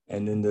here.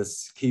 And then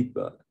just keep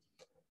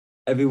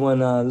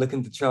everyone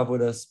looking to travel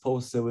with us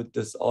posted with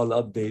this all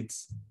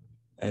updates.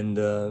 And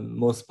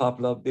most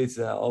popular updates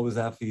that I always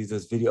have for you is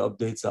just video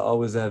updates. I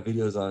always have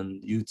videos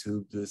on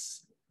YouTube.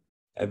 Just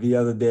every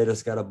other day, I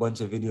just got a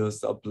bunch of videos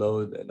to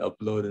upload and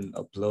upload and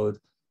upload.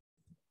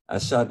 I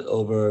shot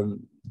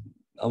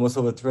almost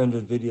over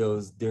 300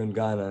 videos during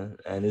Ghana,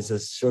 and it's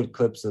just short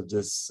clips of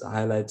just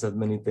highlights of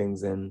many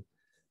things. And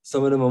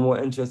some of them are more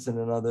interesting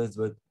than others,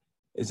 but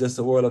it's just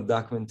a world of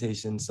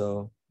documentation.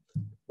 So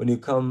when you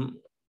come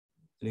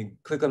and you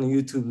click on the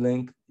YouTube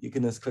link, you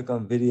can just click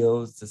on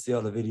videos to see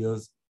all the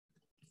videos,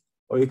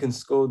 or you can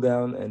scroll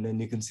down and then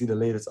you can see the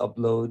latest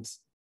uploads.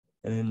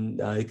 And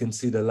then you can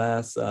see the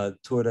last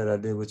tour that I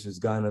did, which was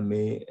Ghana,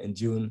 May and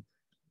June.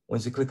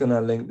 Once you click on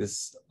that link,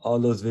 there's all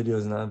those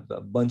videos, and I have a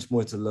bunch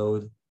more to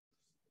load.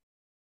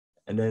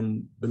 And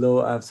then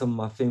below, I have some of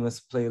my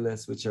famous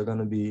playlists, which are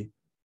gonna be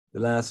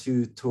the last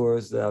few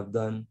tours that I've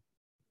done.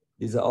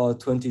 These are all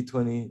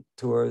 2020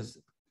 tours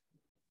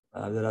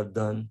that I've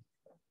done,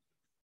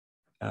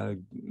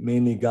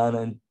 mainly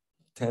Ghana and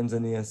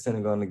Tanzania,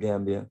 Senegal, and the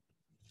Gambia.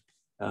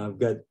 I've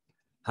got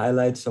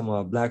highlights from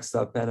our Black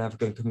Star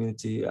Pan-African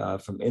community,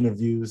 from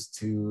interviews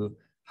to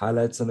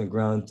highlights on the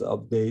ground to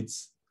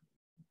updates.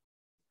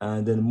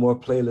 And then more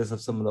playlists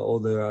of some of the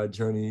older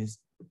journeys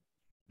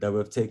that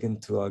we've taken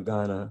to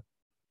Ghana.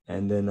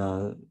 And then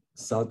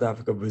South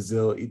Africa,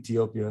 Brazil,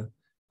 Ethiopia,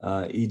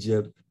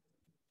 Egypt.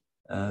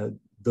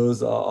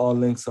 Those are all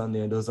links on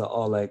there. Those are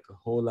all like a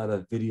whole lot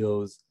of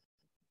videos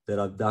that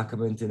I've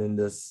documented in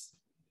this,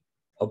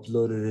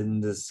 uploaded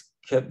in this,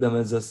 kept them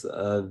as just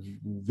a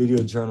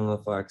video journal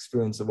of our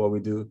experience of what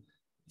we do,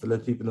 to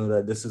let people know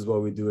that this is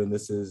what we do and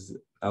this is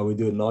how we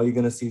do it. And all you're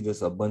gonna see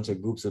just a bunch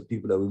of groups of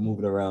people that we're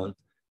moving around.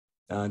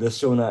 Just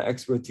showing our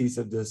expertise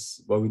of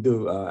this, what we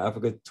do,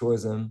 Africa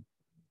tourism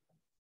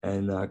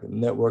and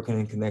networking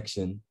and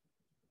connection.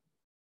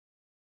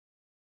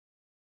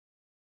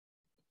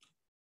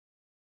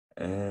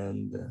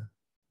 And a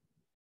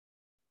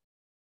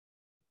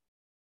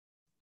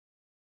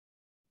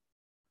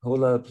whole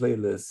lot of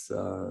playlists.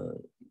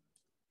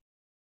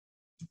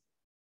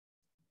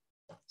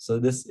 So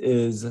this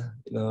is,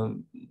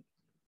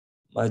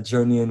 my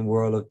journey in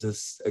world of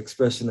this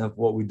expression of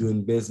what we do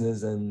in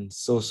business and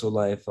social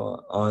life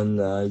on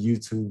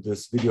YouTube,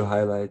 just video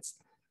highlights.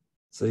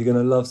 So you're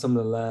gonna love some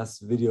of the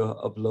last video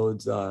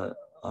uploads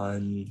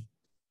on,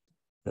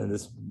 and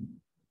this,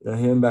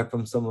 hearing back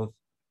from some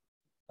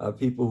of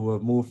people who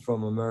have moved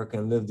from America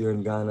and lived here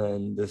in Ghana,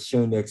 and just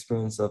sharing the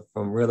experience of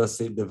from real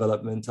estate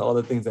development to all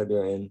the things that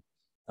they're in.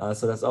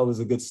 So that's always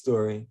a good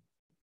story.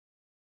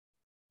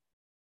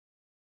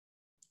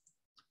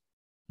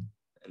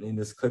 and then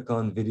just click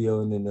on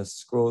video and then just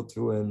scroll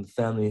through. And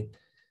family,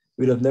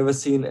 we'd have never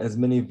seen as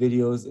many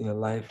videos in your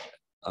life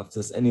of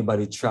just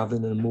anybody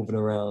traveling and moving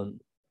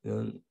around. You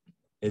know,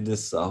 it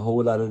just a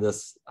whole lot of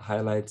just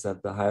highlights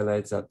after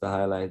highlights after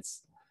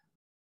highlights.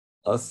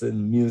 Us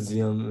in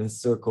museum,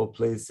 historical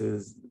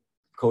places,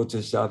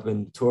 culture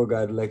shopping, tour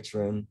guide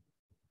lecturing.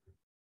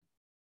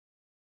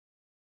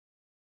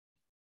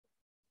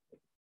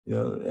 You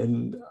know,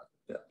 and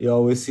you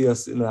always see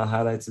us in our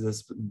highlights of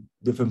this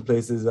different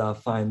places,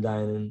 fine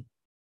dining.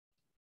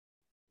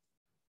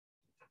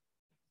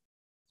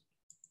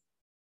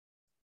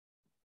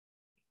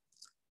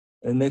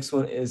 And the next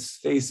one is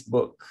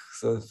Facebook.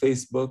 So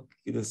Facebook,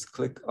 you just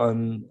click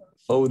on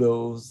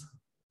photos,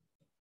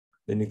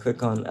 then you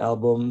click on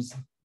albums,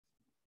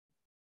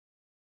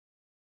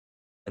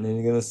 and then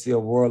you're gonna see a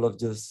world of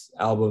just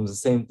albums. The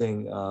same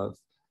thing, all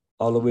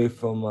the way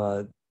from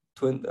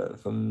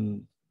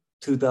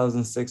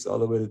 2006 all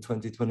the way to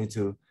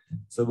 2022.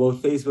 So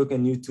both Facebook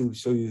and YouTube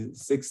show you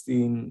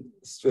 16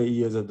 straight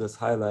years of just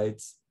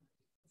highlights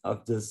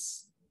of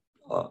this,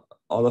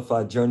 all of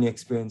our journey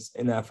experience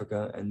in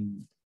Africa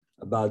and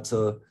about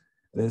to,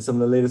 and then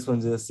some of the latest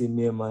ones you'll see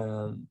me and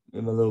my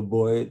little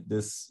boy,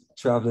 this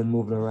traveling,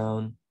 moving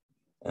around,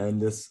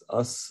 and this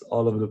us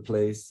all over the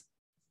place.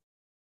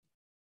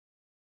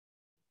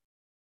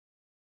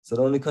 So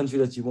the only country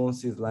that you won't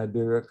see is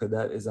Liberia, because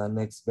that is our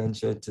next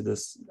venture to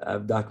this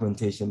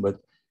documentation.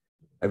 But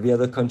every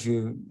other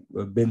country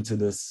we've been to,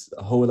 this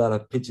a whole lot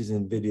of pictures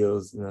and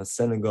videos, you know,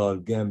 Senegal,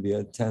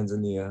 Gambia,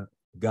 Tanzania,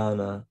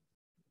 Ghana,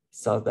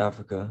 South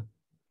Africa.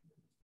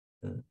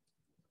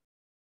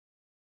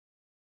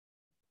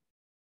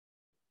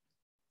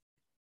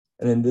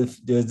 And then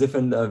there's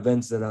different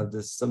events that I've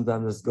just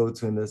sometimes just go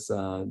to in this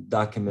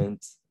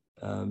document,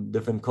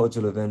 different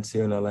cultural events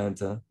here in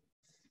Atlanta,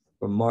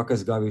 from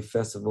Marcus Garvey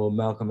Festival,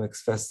 Malcolm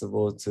X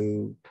Festival,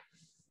 to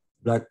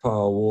Black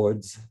Power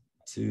Awards,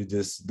 to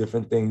just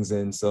different things.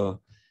 And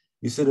so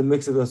you see the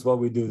mix of this, what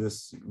we do,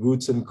 this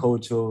roots and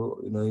cultural,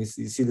 you know, you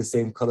see the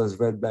same colors,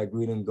 red, black,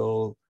 green, and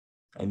gold.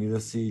 And you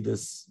just see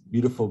this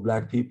beautiful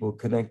Black people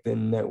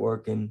connecting,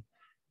 networking,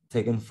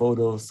 taking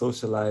photos,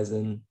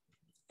 socializing,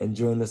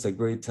 enjoying this a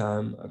great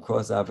time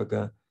across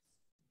Africa,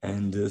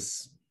 and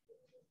just,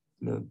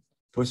 you know,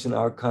 pushing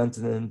our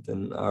continent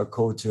and our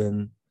culture.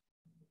 And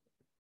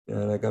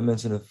like I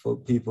mentioned, if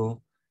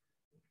people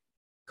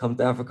come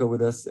to Africa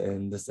with us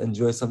and just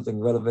enjoy something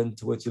relevant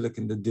to what you're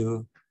looking to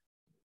do.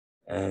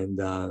 And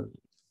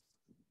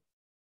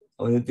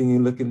only thing you're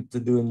looking to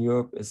do in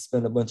Europe is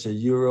spend a bunch of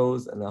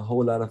euros and a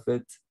whole lot of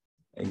it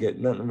and get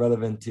nothing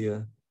relevant to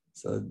you.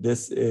 So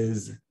this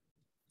is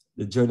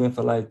the journey of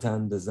a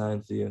lifetime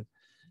designed for you.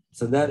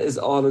 So that is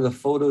all of the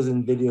photos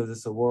and videos.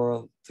 It's a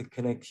world to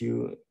connect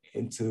you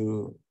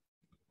into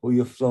who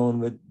you're flown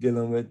with,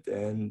 dealing with,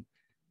 and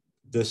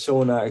just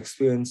showing our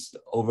experience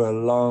over a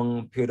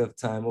long period of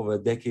time, over a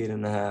decade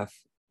and a half.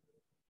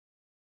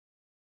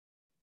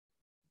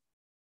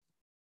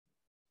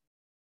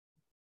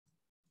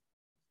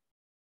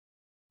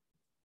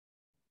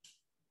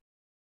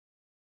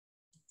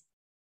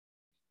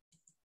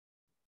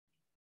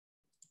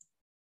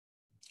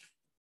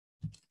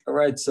 All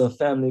right, so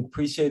family,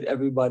 appreciate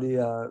everybody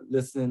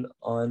listening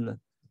on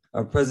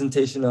our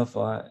presentation of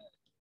our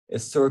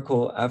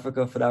historical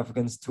Africa for the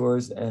Africans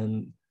tours.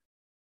 And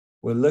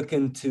we're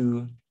looking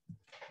to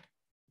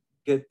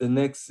get the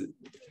next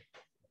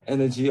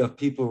energy of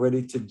people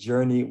ready to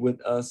journey with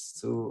us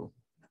to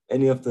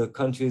any of the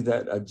countries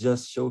that are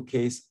just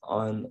showcased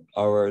on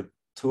our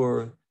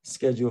tour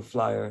schedule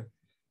flyer.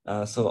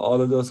 So all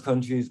of those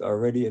countries are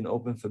ready and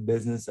open for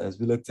business as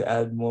we look to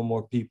add more and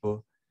more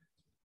people.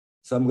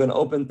 So I'm going to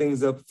open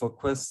things up for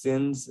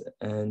questions,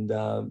 and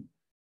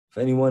for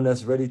anyone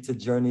that's ready to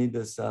journey,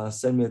 just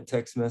send me a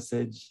text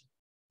message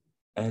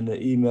and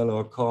an email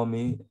or call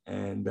me,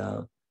 and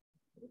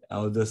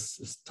I'll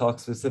just talk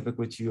specific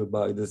with you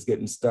about just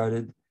getting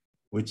started,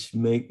 which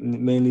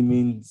mainly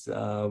means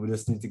we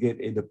just need to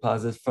get a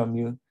deposit from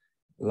you,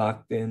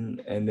 locked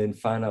in, and then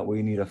find out where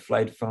you need a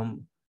flight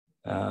from.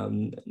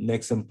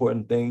 Next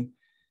important thing,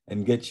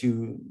 and get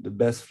you the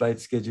best flight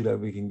schedule that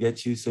we can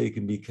get you so you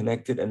can be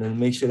connected, and then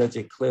make sure that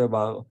you're clear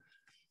about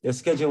your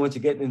schedule and what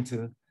you're getting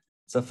into.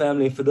 So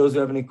family, for those who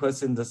have any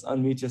questions, just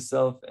unmute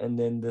yourself and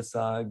then just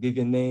give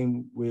your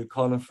name, where you're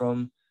calling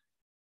from,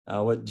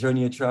 what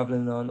journey you're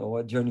traveling on or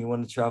what journey you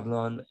want to travel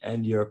on,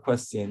 and your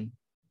question.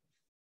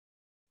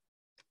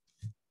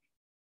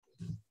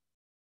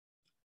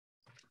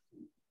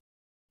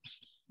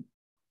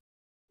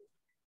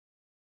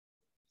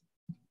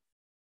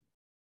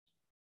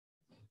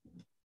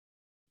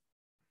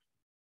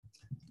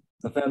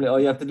 So family, all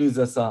you have to do is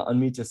just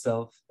unmute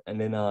yourself and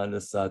then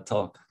just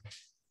talk.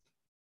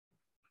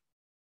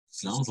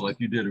 Sounds like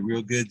you did a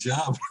real good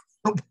job.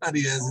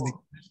 Nobody has any.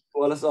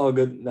 Well, that's all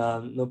good.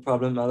 No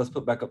problem. Now let's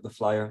put back up the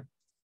flyer.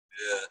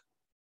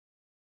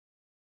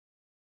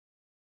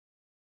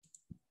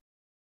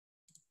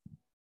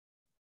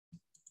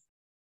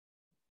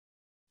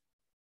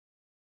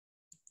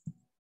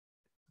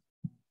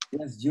 Yeah.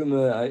 Yes,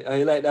 Juma,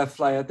 I like that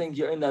flyer. I think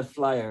you're in that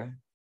flyer.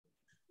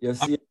 You'll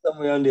see it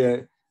somewhere on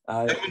there.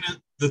 I'm in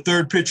the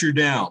third picture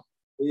down.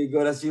 There you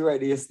go. That's you right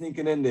there. You're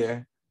sneaking in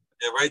there.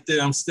 Yeah, right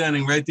there. I'm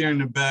standing right there in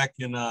the back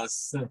in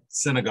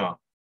Senegal.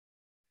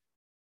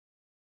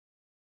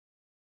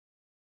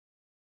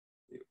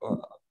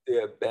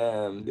 There,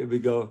 bam. There we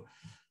go.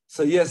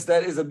 So yes,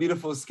 that is a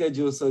beautiful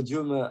schedule. So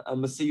Juma, I'm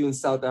gonna see you in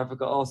South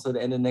Africa also at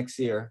the end of next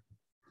year.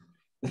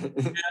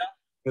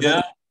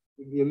 Yeah.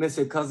 You miss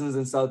your cousins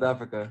in South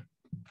Africa.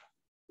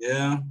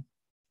 Yeah.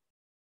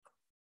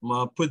 I'm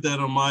gonna put that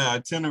on my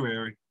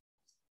itinerary.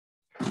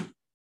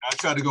 I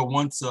try to go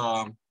once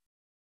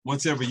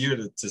every year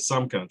to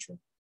some country.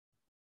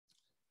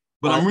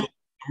 But I'm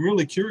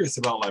really curious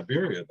about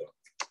Liberia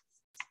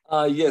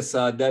though. Yes,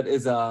 that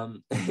is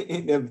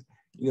you know,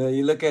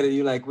 you look at it,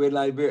 you're like, where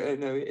Liberia?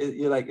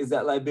 You're like, is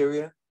that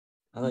Liberia?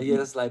 I'm like, yeah,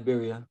 that's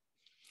Liberia.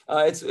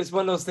 It's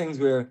one of those things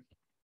where,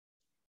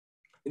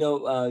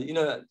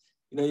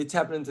 you're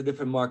tapping into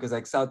different markets.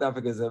 Like South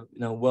Africa is a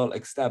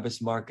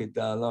well-established market,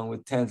 along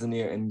with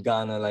Tanzania and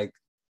Ghana. Like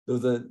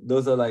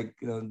those are like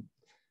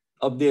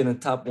up there in the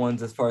top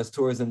ones as far as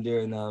tourism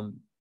there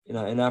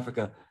in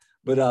Africa.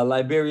 But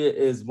Liberia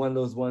is one of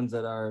those ones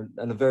that are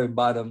on the very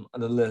bottom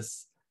of the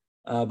list.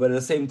 But at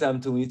the same time,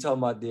 too, when you talk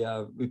about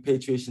the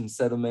repatriation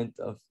settlement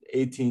of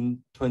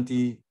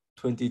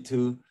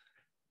 2022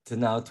 to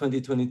now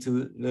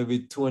 2022, maybe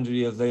 200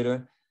 years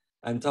later,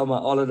 and talking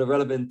about all of the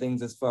relevant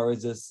things as far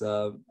as just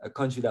a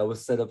country that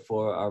was set up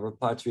for our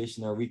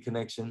repatriation or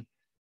reconnection.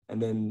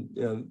 And then,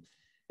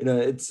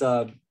 it's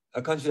a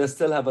country that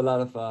still have a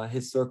lot of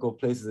historical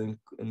places and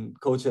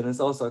culture. And it's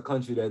also a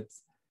country that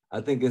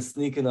I think is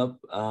sneaking up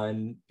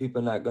and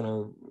people are not going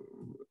to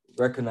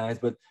recognize.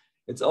 But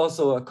it's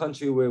also a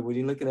country where when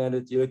you're looking at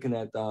it, you're looking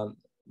at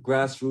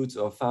grassroots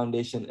or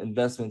foundation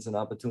investments and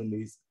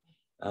opportunities.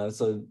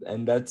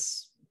 And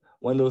that's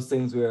one of those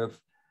things where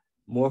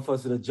more of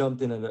us would have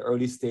jumped in at the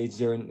early stage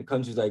there in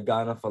countries like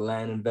Ghana for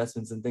land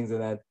investments and things like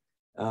that,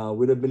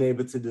 would have been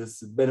able to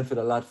just benefit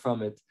a lot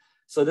from it.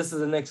 So this is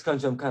the next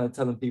country I'm kind of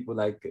telling people,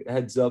 like,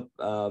 heads up,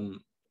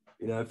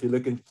 if you're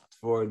looking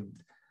for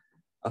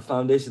a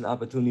foundation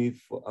opportunity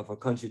of a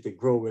country to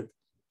grow with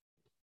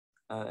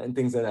and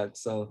things like that.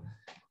 So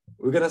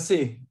we're going to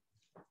see.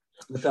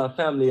 With our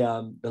family,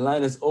 the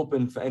line is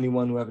open for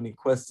anyone who have any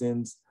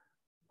questions,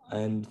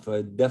 and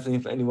definitely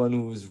for anyone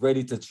who's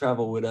ready to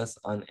travel with us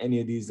on any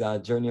of these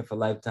Journey of a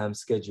Lifetime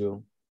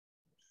schedule.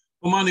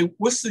 Bomani,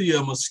 what's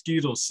the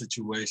mosquito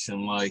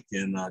situation like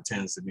in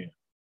Tanzania?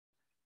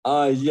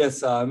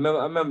 Yes, I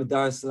remember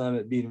Dar es Salaam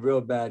it being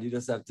real bad. You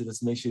just have to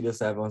make sure you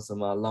just have on some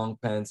long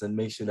pants and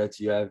make sure that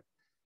you have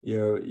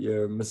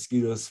your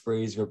mosquito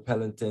sprays,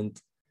 repellent,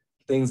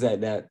 things like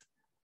that.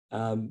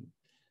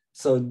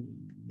 So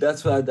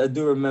that's what I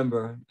do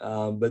remember.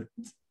 But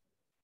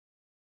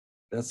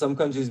some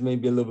countries may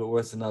be a little bit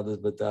worse than others,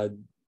 but I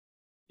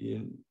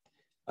don't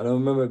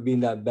remember it being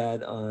that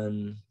bad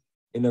in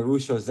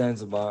Arusha or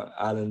Zanzibar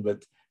Island.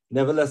 But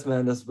nevertheless,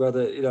 man, this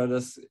brother,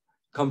 just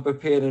come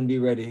prepared and be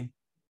ready.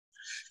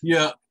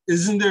 Yeah,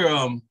 isn't there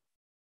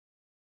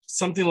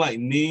something like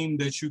neem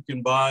that you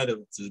can buy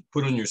to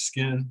put on your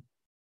skin?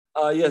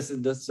 Yes,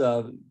 that's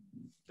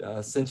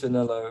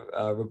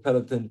citronella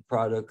repellent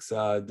products.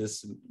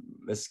 This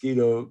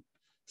mosquito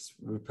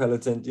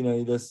repellent.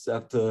 You just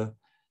have to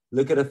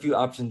look at a few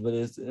options, but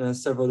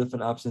there's several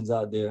different options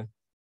out there.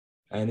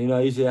 And I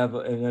usually have,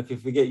 and if you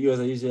forget yours,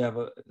 I usually have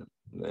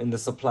in the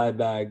supply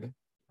bag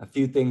a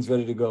few things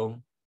ready to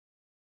go.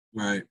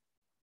 Right.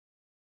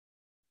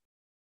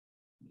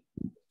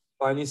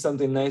 Finding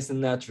something nice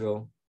and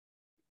natural.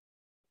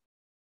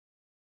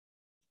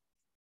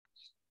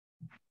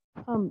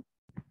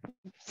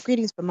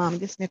 Greetings, Bomani.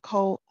 This is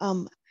Nicole.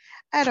 I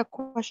had a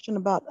question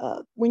about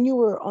when you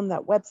were on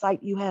that website,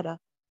 you had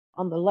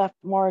on the left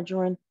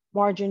margin,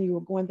 you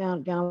were going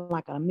down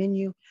like a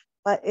menu.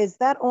 But is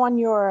that on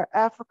your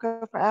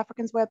Africa for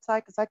Africans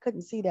website? Because I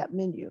couldn't see that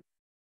menu.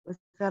 Was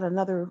that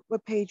another,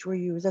 what page were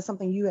you? Is that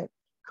something you had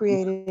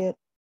created?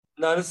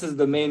 No, this is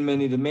the main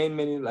menu. The main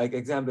menu, like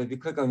example, if you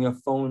click on your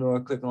phone or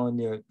click on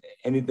your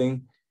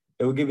anything,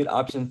 it will give you the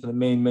option for the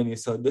main menu.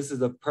 So this is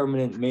the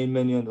permanent main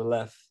menu on the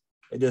left.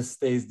 It just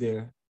stays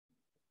there.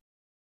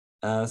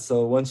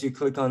 So once you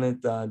click on it,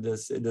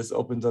 it just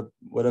opens up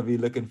whatever you're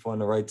looking for on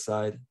the right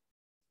side.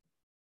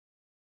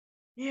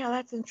 Yeah,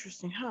 that's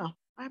interesting, huh?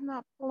 I'm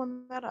not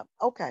pulling that up.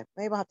 Okay,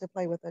 maybe I'll have to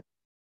play with it.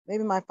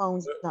 Maybe my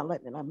phone's not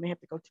letting it. I may have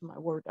to go to my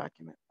Word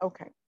document.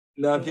 Okay.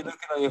 Now, if you're looking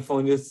on your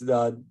phone, just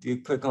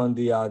you click on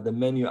the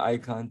menu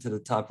icon to the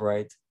top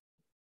right.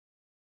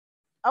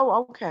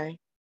 Oh, okay.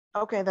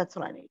 Okay, that's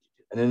what I need to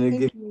do. And then it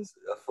gives you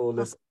a full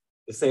list.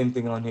 The same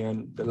thing on here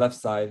on the left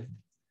side.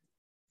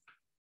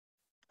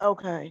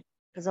 Okay,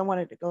 because I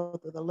wanted to go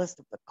through the list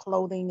of the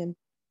clothing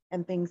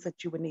and things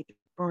that you would need to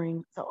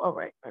bring. So, all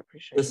right, I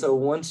appreciate it. So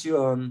once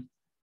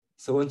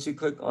you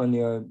click on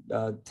your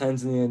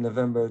Tanzania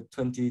November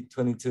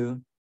 2022,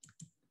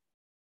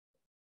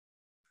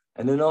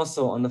 and then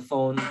also on the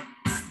phone,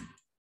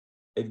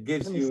 it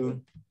gives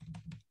you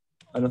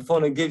On the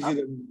phone, it gives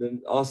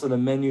you also the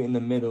menu in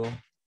the middle.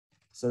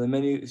 So the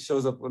menu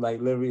shows up like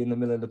literally in the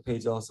middle of the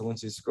page also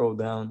once you scroll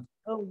down.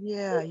 Oh,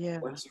 yeah, yeah.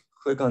 Once you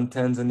click on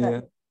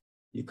Tanzania,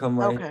 you come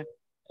right here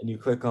and you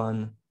click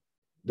on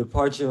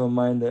departure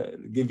reminder,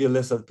 give you a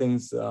list of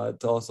things to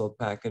also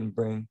pack and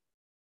bring.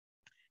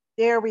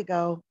 There we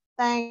go.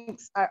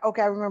 Thanks.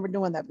 Okay, I remember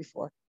doing that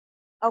before.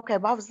 Okay,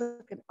 but I was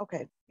looking,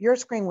 okay, your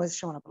screen was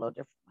showing up a little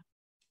different.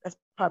 That's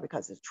probably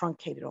because it's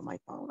truncated on my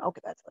phone.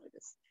 Okay, that's what it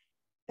is.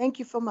 Thank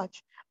you so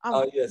much.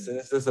 Oh, yes, and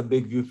it's just a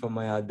big view from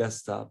my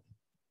desktop.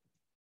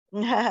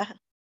 That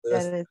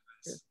is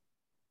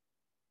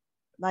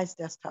nice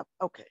desktop.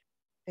 Okay,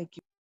 thank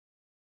you.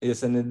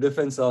 Yes, and the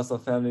difference also,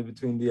 family,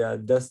 between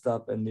the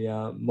desktop and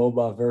the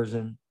mobile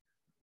version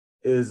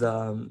is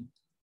the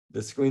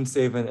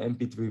screensaver and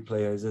MP3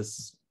 player.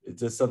 It's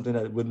just something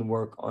that wouldn't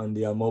work on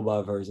the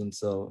mobile version.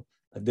 So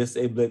I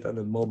disable it on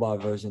the mobile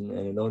version,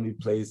 and it only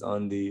plays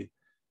on the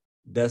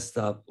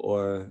desktop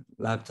or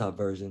laptop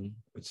version,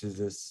 which is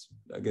this,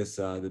 I guess,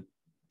 the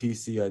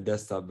PC or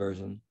desktop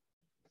version.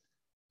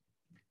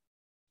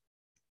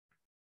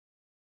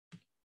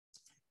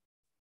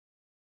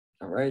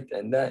 All right,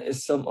 and that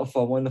is some of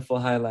our wonderful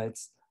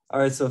highlights. All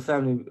right, so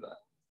family,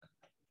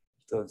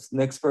 so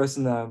next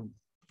person,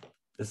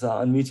 just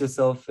unmute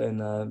yourself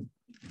and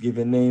give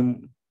a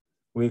name,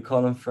 where you're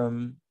calling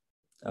from,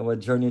 and what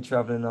journey you're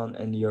traveling on,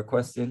 and your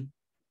question.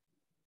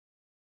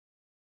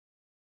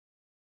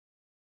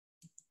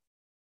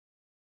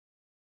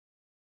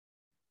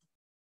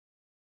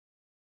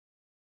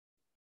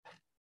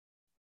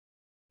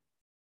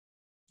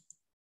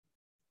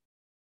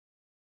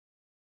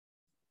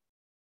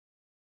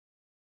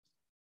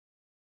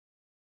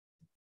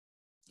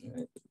 All right,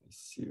 let me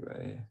see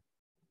right here.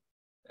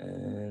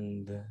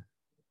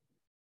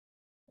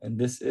 And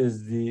this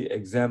is the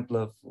example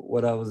of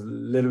what I was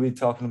literally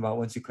talking about.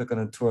 Once you click on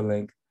a tour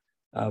link,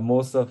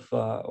 most of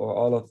or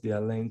all of the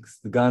links,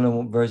 the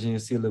Ghana version you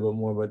see a little bit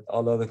more, but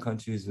all other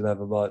countries will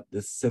have about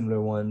the similar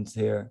ones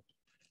here.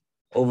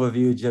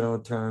 Overview, general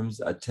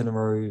terms,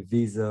 itinerary,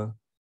 visa,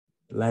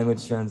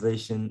 language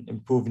translation,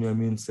 improving your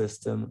immune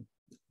system,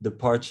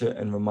 departure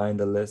and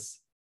reminder list.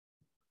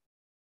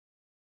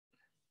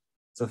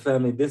 So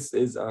family, this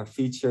is our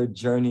featured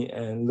journey,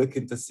 and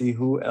looking to see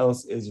who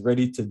else is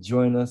ready to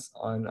join us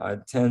on our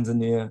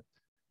Tanzania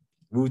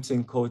Roots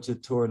and Culture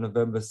Tour,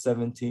 November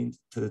 17th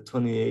to the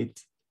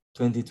 28th,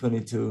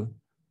 2022.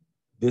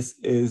 This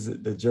is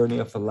the journey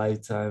of a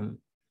lifetime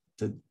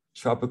to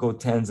tropical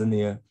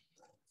Tanzania,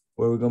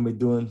 where we're gonna be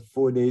doing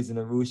 4 days in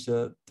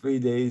Arusha, 3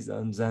 days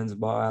on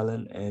Zanzibar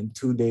Island, and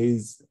 2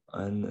 days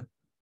on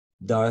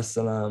Dar es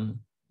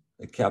Salaam,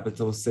 the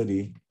capital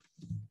city.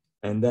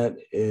 And that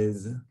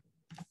is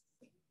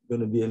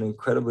gonna be an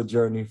incredible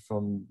journey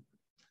from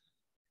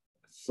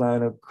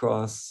flying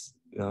across,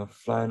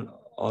 flying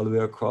all the way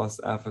across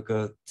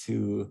Africa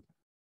to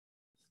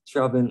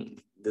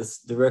traveling this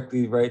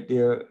directly right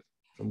there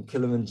from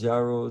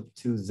Kilimanjaro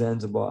to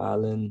Zanzibar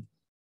Island,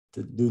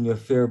 to doing your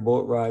fair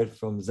boat ride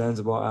from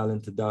Zanzibar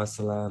Island to Dar es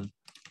Salaam.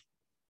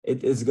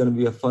 It is going to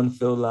be a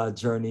fun-filled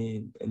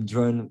journey,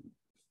 enjoying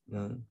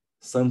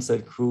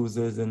sunset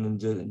cruises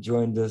and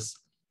enjoying this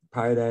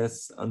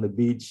paradise on the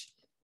beach,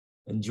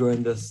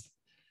 enjoying the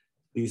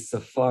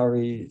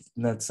safari,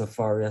 not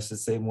safari, I should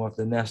say more of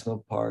the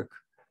national park,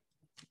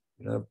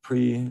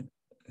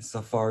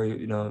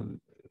 pre-safari,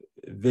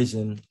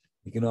 vision.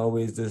 You can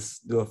always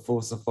just do a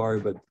full safari,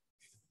 but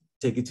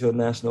take it to a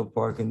national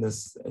park and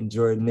just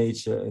enjoy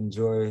nature,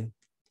 enjoy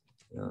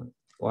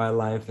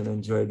wildlife, and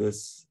enjoy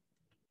this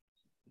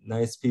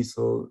nice,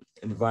 peaceful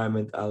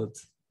environment out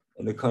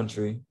in the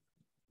country.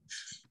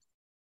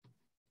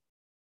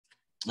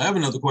 I have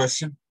another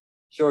question.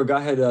 Sure, go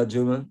ahead,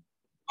 Juma.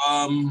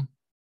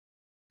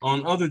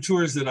 On other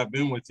tours that I've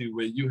been with you,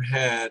 where you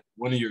had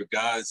one of your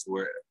guys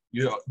where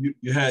you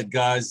had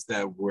guys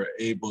that were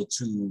able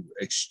to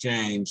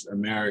exchange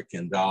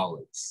American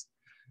dollars.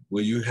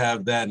 Will you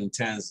have that in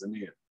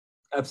Tanzania?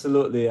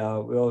 Absolutely. We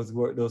always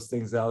work those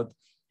things out.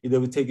 Either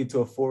we take it to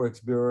a Forex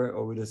bureau,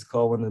 or we just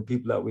call one of the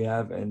people that we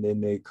have, and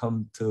then they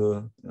come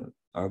to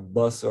our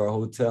bus or our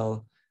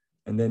hotel,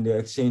 and then they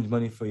exchange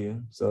money for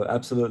you. So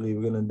absolutely,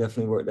 we're gonna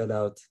definitely work that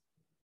out.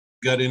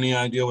 Got any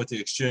idea what the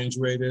exchange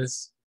rate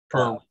is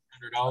per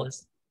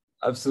 $100?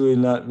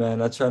 Absolutely not,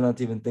 man. I try not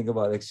to even think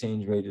about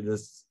exchange rate. It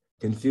just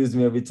confuses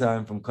me every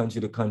time from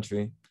country to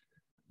country.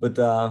 But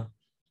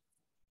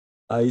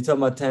you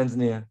talking about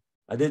Tanzania?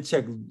 I did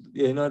check.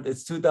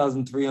 It's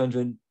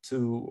 2,300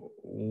 to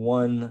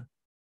one.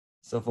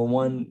 So for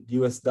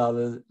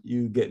 $1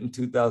 you get in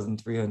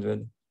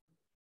 2,300.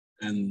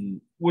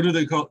 And what do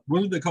they call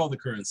the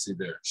currency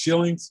there?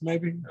 Shillings,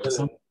 maybe? Or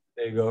something?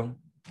 There you go.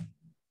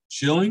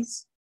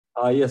 Shillings?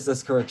 Yes,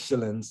 that's correct.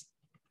 Shillings.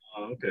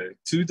 Okay.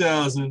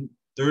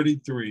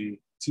 2,033,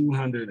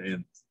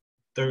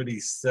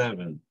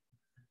 237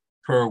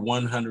 per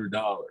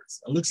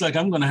 $100. It looks like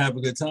I'm going to have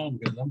a good time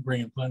because I'm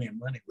bringing plenty of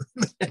money with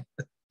me.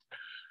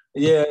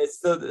 Yeah, it's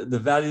still the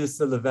value is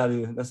still the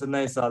value. That's a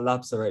nice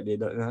lobster right there,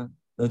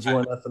 don't you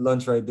want that for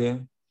lunch right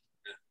there?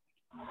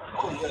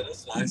 Oh yeah,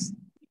 that's nice.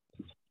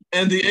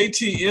 And the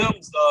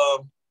ATMs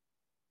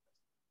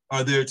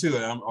are there too,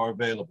 are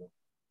available.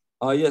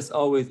 Yes,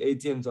 always.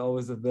 ATMs are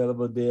always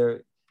available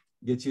there.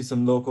 Get you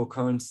some local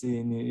currency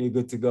and you're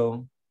good to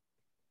go.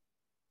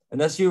 And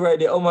that's you right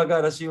there. Oh my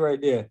God, that's you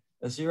right there.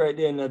 That's you right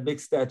there in that big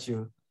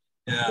statue.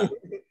 Yeah.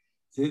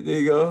 See, there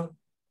you go.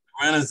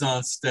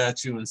 Renaissance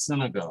statue in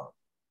Senegal.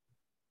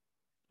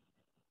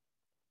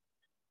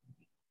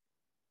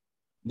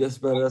 Yes,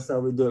 brother, that's how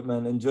we do it,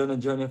 man. Enjoy the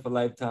journey of a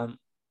lifetime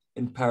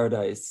in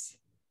paradise.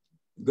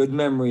 Good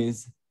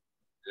memories.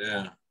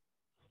 Yeah.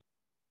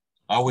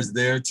 I was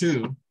there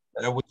too.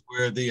 That was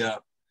where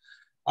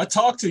I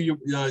talk to your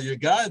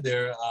guy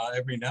there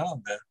every now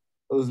and then.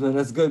 Man,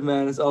 that's good,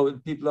 man. It's always,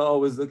 people are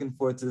always looking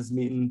forward to this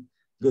meeting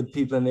good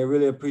people, and they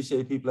really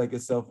appreciate people like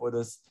yourself with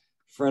us,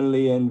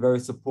 friendly and very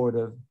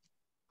supportive.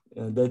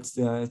 That's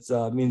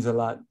it means a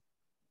lot.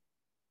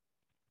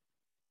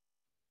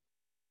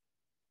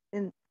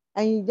 And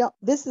you don't,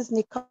 this is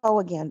Nicole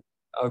again.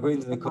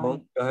 Greetings,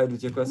 Nicole. Go ahead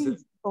with your question.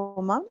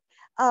 Bomani.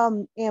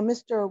 And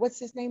Mr. What's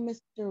his name?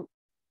 Mr.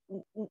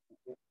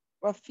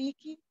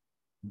 Rafiki?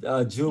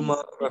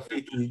 Juma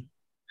Rafiki.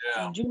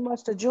 Yeah.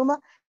 Mr. Juma.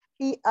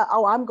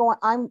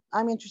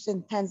 I'm interested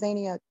in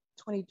Tanzania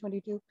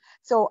 2022.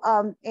 So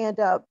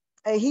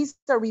he's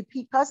a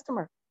repeat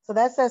customer. So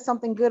that says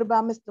something good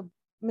about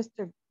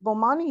Mr.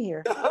 Bomani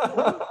here.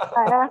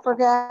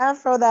 Africa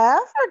for the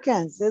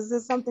Africans. This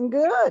is something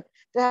good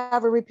to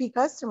have a repeat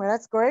customer.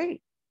 That's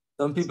great.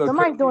 Somebody's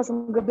doing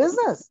some good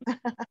business.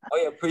 Oh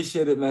yeah,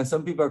 appreciate it, man.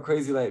 Some people are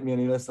crazy like me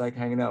and they just like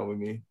hanging out with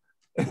me.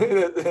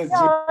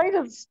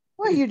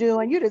 What are you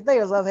doing? They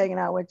just love hanging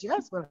out with you.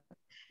 That's what.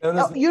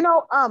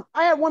 I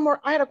had one more.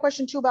 I had a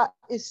question too about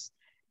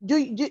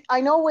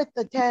I know with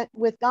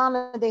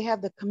Ghana they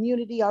have the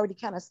community already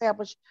kind of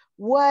established.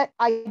 What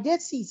I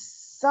did see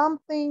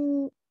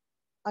something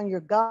on your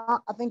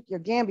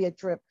Gambia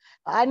trip.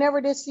 I never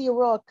did see a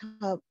real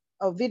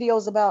of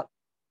videos about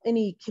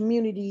any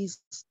communities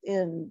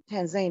in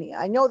Tanzania.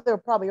 I know there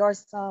probably are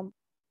some.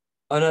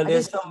 Oh no,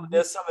 there's some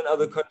in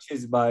other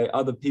countries by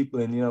other people,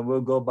 and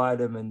we'll go by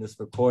them and just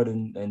record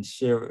and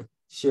share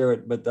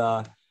it. But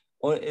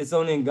it's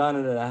only in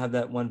Ghana that I have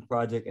that one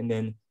project, and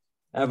then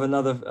I have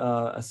another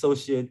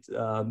associate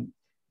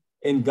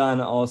in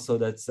Ghana also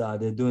that's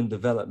they're doing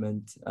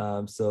development.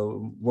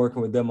 So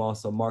working with them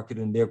also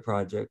marketing their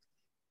project.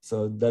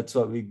 So that's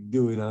what we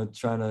do,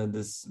 trying to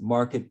just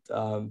market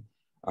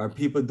our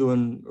people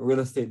doing real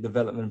estate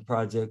development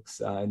projects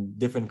in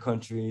different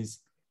countries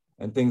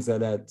and things like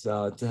that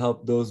to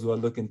help those who are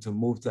looking to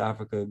move to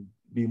Africa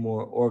be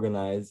more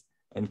organized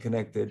and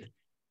connected.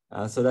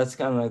 So that's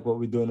kind of like what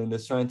we're doing, and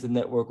just trying to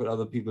network with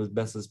other people as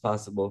best as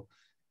possible.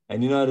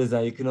 And it is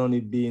that you can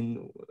only be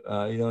in,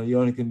 you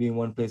only can be in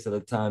one place at a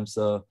time.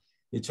 So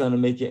you're trying to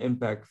make your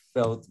impact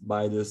felt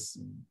by this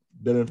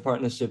building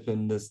partnership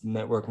and this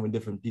networking with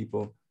different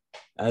people.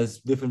 As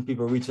different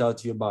people reach out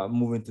to you about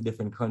moving to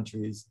different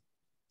countries,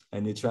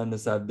 and you're trying to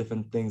have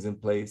different things in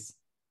place.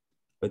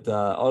 But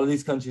all of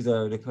these countries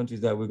are the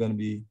countries that we're going to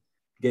be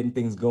getting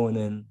things going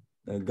in.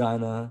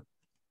 Ghana,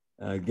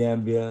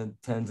 Gambia,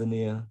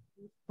 Tanzania,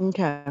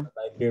 okay,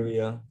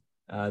 Liberia.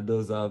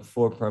 Those are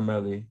 4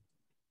 primarily.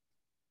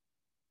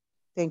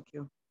 Thank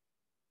you.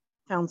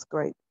 Sounds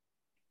great.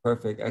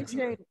 Perfect.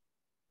 Excellent.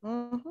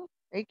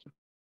 Thank you.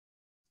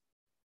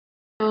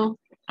 Hello.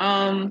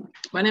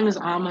 My name is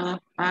Ama.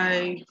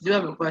 I do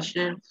have a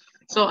question.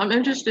 So I'm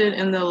interested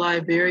in the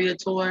Liberia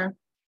tour.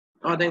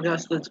 I think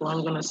that's the tour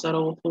I'm going to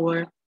settle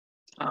for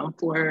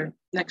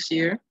next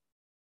year.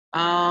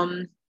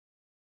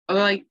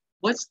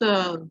 What's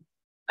the,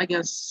 I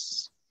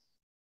guess,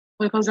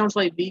 when it comes down to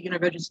like vegan or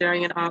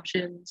vegetarian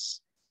options,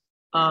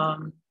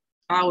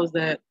 how is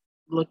that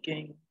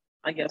looking,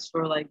 I guess,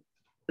 for like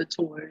the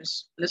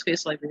tours, in this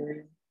case,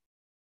 Liberia?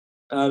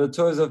 The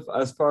tours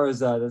as far as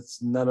that,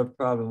 it's not a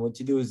problem. What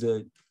you do is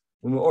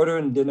when we're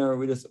ordering dinner,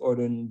 we just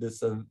order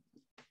this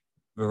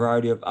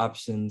variety of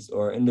options,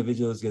 or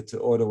individuals get to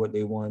order what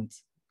they want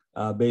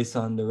based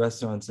on the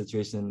restaurant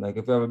situation. Like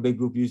if we have a big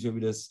group, usually we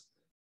just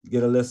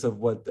get a list of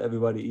what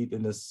everybody eat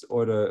and just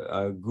order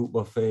a group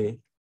buffet.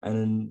 And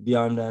then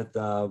beyond that,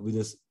 we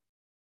just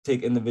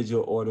take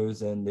individual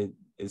orders and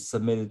it's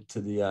submitted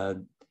to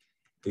the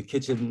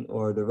kitchen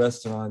or the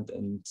restaurant.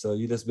 And so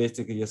you're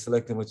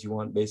selecting what you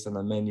want based on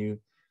a menu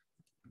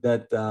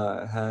that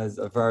has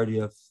a variety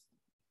of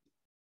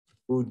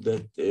food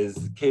that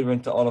is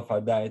catering to all of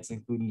our diets,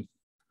 including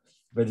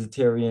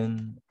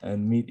vegetarian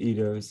and meat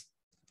eaters.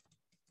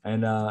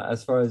 And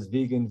as far as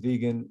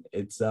vegan,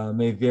 it's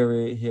may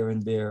vary here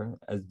and there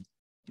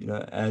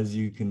as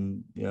you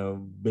can,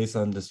 based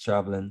on just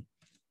traveling.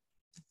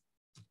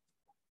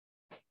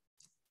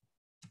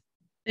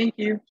 Thank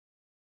you.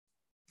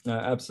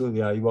 Absolutely,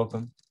 you're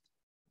welcome.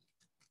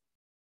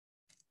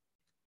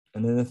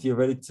 And then if you're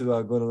ready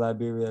to go to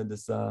Liberia,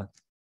 just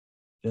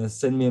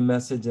send me a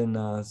message,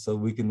 and so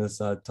we can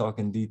just talk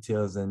in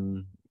details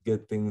and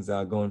get things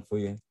going for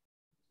you.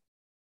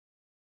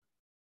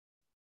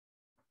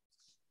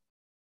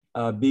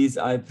 B's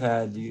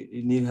iPad,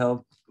 you need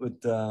help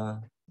with,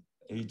 are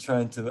you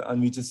trying to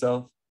unmute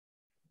yourself?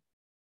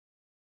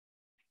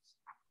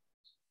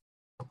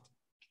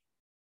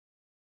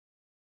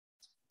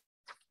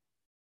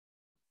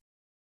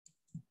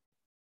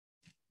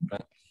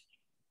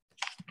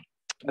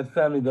 And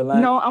family, the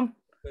line. No,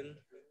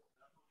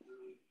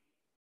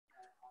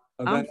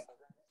 Okay.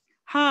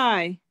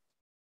 Hi,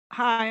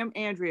 I'm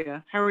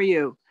Andrea. How are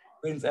you?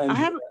 Prince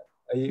Andrea,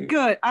 are you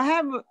good? I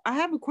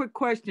have a quick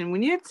question.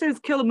 When it says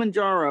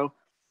Kilimanjaro,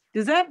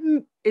 is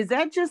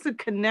that just a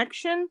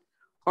connection,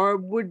 or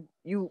would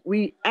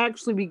we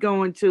actually be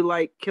going to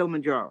like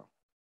Kilimanjaro?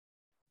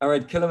 All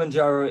right,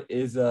 Kilimanjaro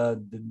is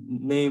the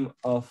name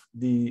of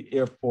the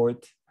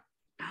airport.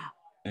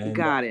 And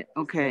got it.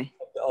 Okay.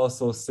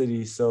 Also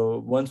city. So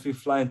once we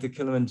fly into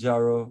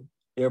Kilimanjaro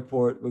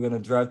airport, we're gonna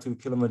drive to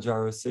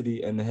Kilimanjaro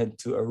city and head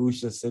to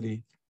Arusha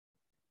city,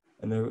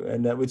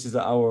 and that which is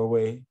an hour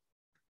away.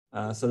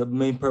 So the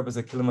main purpose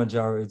of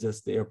Kilimanjaro is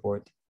just the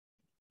airport.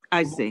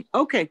 I see.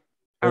 Okay.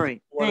 All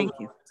right. Thank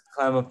you.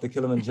 Climb up the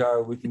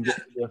Kilimanjaro, we can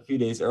get there a few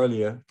days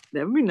earlier.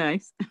 That'd be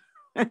nice.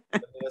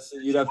 So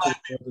you'd have to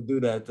be able to do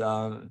that.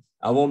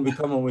 I won't be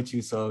coming with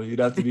you, so you'd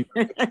have to be.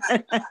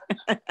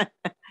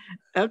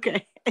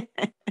 Okay.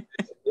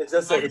 It's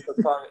just like the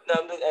safari.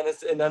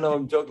 And I know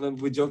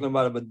we're joking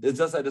about it, but it's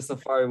just like the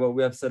safari. What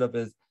we have set up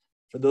is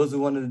for those who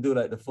wanted to do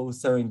like the full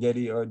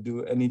Serengeti or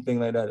do anything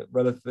like that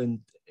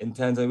relevant in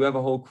Tanzania. We have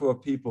a whole crew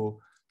of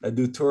people that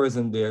do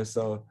tourism there.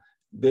 So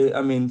they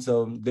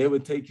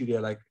would take you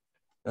there. Like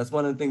that's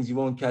one of the things you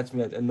won't catch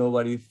me at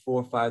nobody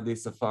 4 or 5 day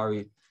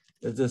safari.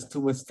 There's just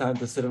too much time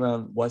to sit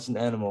around watching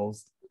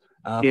animals.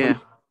 Yeah.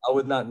 I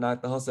would not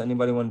knock the hustle.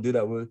 Anybody want to do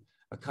that, we'll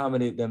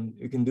accommodate them.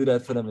 You can do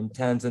that for them in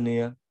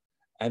Tanzania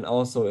and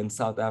also in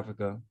South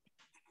Africa.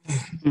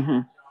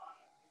 Because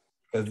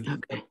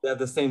they have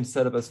the same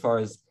setup as far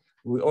as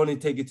we only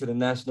take you to the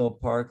national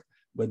park,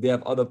 but they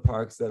have other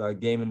parks that are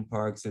gaming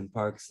parks and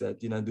parks that,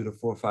 do the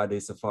 4 or 5 day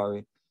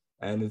safari.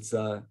 And it's,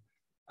 I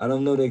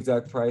don't know the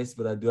exact price,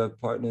 but I do have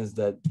partners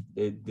that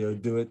they'll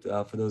do it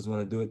for those who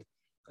want to do it.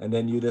 And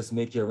then you just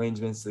make your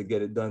arrangements to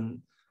get it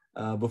done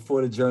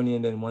before the journey.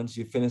 And then once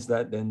you finish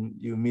that, then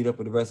you meet up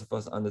with the rest of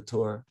us on the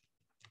tour.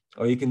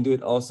 Or you can do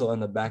it also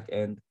on the back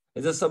end.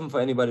 It's just something for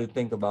anybody to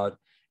think about.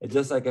 It's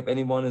just like if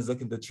anyone is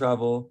looking to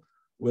travel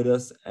with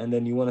us and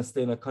then you want to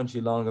stay in a country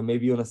longer,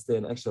 maybe you want to stay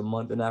an extra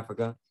month in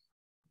Africa,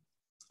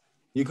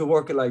 you could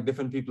work it like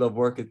different people have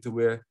worked it to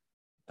where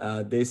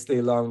they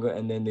stay longer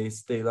and then they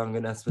stay longer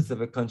in that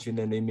specific country and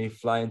then they may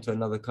fly into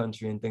another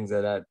country and things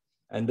like that.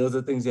 And those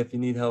are things that if you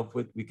need help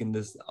with, we can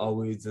just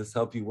always just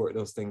help you work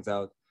those things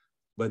out.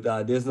 But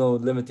there's no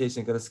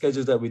limitation because the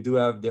schedules that we do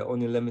have, they're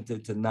only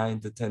limited to 9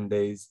 to 10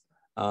 days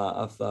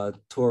of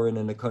touring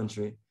in the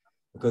country.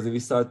 Because if you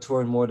start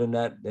touring more than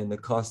that, then the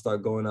costs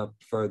start going up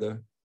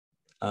further.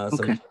 So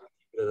keep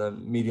it at a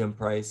medium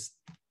price.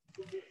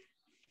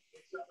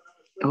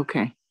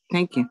 Okay,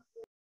 thank you.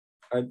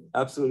 All right,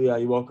 absolutely,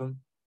 you're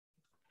welcome.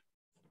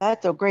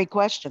 That's a great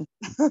question.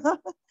 Her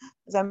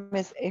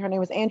name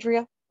was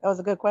Andrea. That was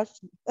a good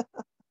question.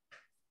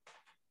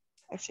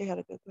 Actually had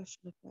a good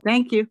question.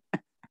 Thank you.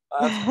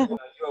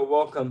 You're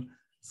welcome.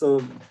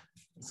 So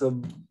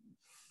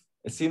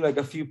it seemed like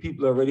a few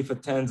people are ready for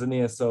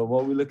Tanzania. So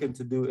what we're looking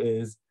to do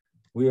is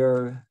we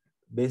are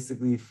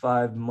basically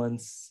 5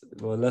 months,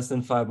 well, less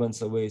than 5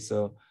 months away.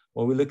 So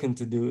what we're looking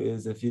to do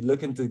is if you're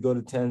looking to go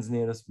to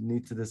Tanzania, just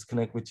need to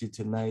disconnect with you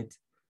tonight.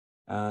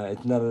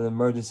 It's not an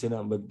emergency,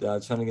 but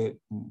trying to get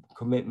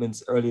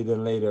commitments earlier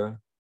than later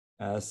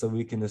so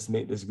we can just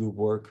make this group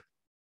work.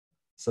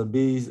 So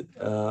Bees,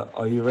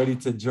 are you ready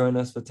to join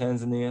us for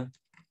Tanzania?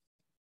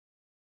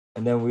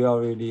 And then we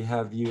already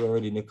have you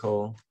already,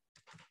 Nicole.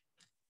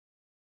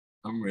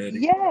 I'm ready.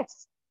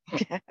 Yes.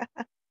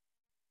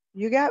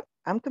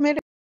 I'm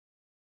committed.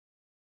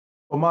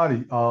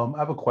 Bomani, I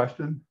have a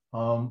question.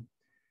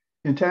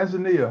 In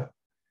Tanzania,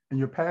 in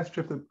your past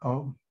trip,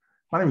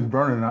 my name is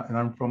Vernon and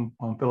I'm from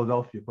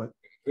Philadelphia, but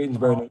Greetings,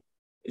 Vernon.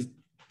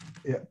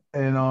 Yeah,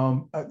 and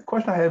the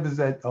question I have is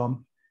that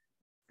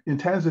in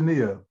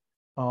Tanzania,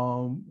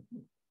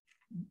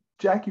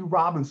 Jackie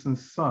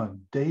Robinson's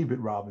son, David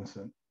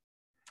Robinson,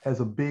 has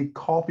a big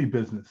coffee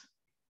business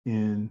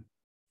in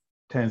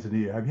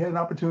Tanzania. Have you had an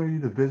opportunity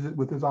to visit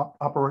with his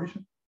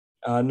operation?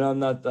 No, I'm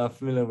not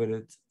familiar with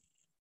it.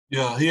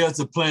 Yeah, he has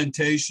a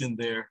plantation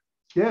there.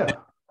 Yeah.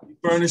 He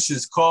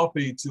furnishes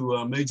coffee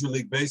to Major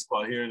League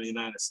Baseball here in the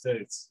United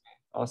States.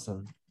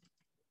 Awesome.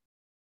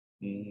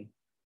 Mm-hmm.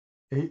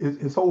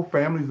 His whole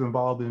family's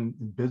involved in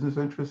business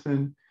interests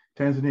in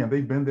Tanzania.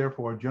 They've been there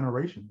for a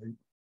generation.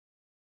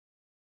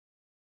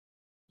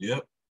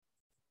 Yep.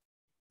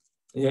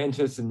 Yeah,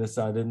 interesting this.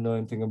 I didn't know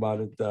anything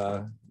about it.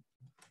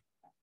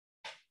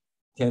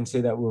 Can't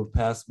say that we'll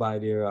pass by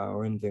there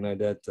or anything like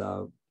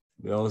that.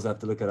 We always have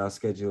to look at our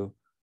schedule.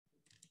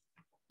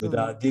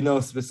 But do you know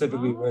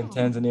specifically where in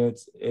Tanzania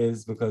it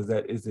is? Because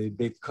that is a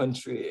big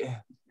country.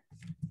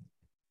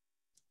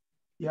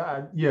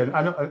 Yeah,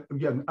 I know. I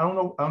don't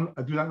know.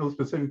 I do not know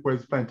specifically where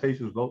his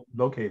plantation is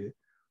located.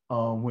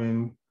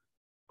 When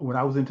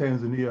I was in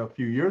Tanzania a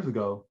few years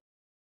ago.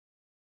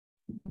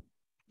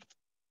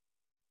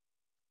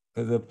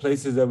 Because the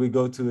places that we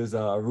go to is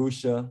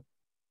Arusha,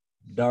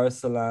 Dar es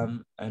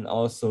Salaam, and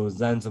also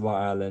Zanzibar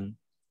Island.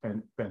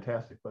 And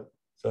fantastic, but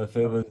so if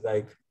it was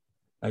like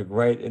like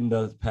right in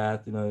the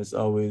path, that's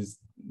always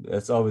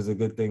a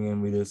good thing,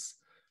 and we just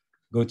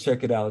go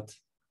check it out.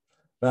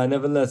 But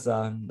nevertheless,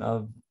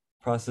 I'll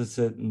process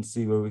it and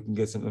see where we can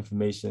get some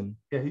information.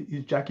 Yeah,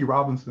 he's Jackie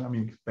Robinson. I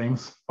mean,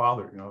 famous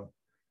father,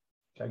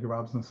 Jackie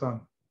Robinson's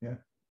son. Yeah.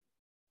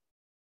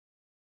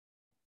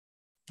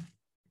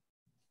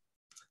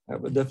 I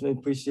would definitely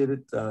appreciate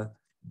it.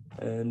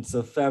 And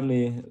so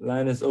family,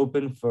 line is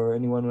open for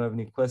anyone who have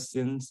any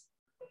questions.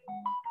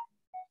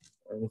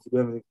 And if you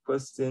have any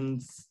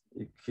questions,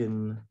 you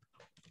can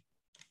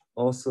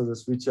also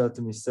just reach out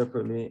to me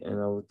separately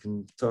and I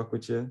can talk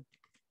with you.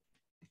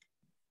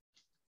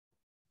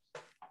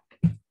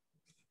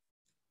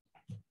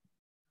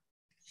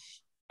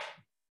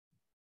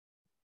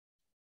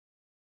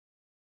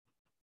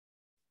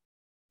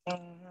 All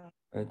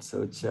right,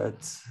 so chat.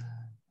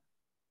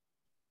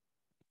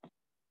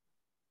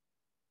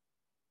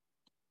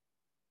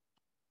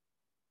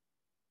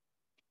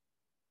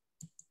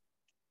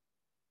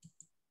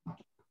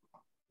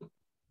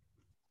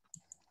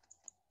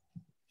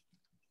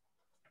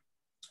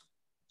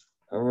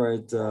 All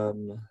right,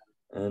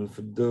 and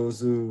for those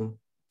who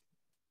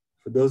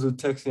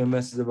text me a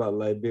message about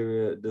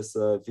Liberia, just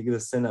if you could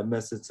just send that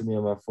message to me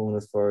on my phone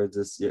as far as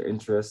just your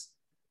interest.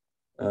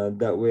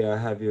 That way I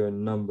have your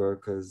number,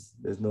 because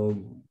there's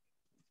no,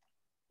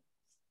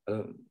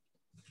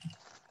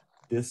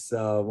 this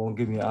won't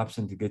give me an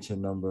option to get your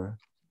number.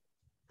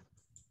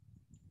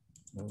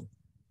 No.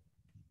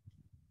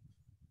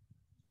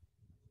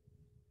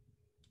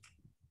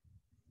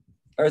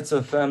 All right,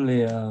 so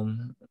family,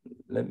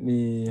 let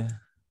me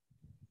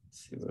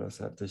see what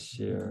else I have to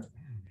share.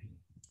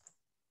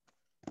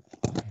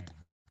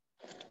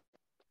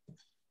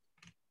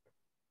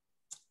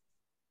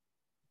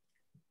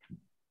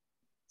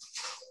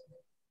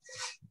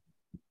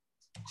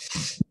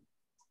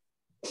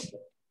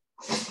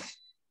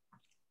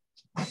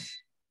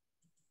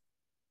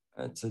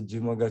 All right, so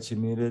Juma got you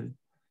muted.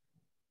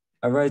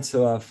 All right,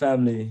 so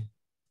family,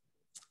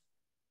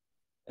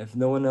 if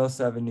no one else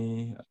have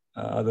any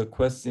other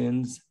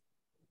questions,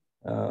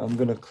 I'm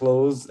gonna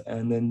close,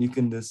 and then you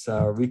can just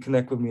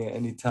reconnect with me at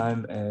any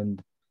time,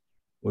 and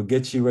we'll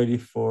get you ready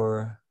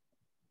for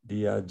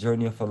the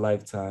journey of a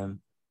lifetime.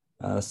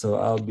 So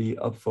I'll be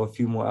up for a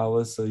few more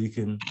hours, so you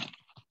can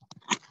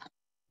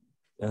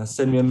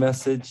send me a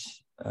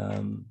message.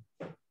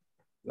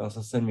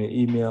 Also send me an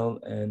email,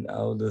 and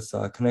I'll just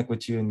connect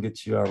with you and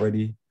get you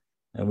ready.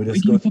 And we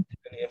just go through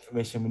any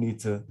information we need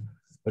to.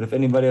 But if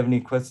anybody have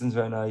any questions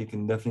right now, you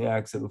can definitely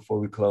ask it before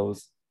we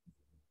close.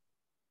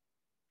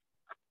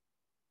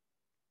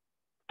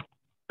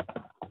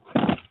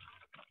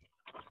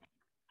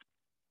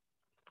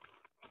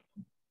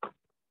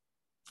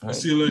 I'll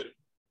see you later.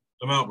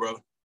 I'm out, brother.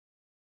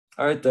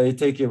 All right, you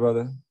take care,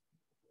 brother.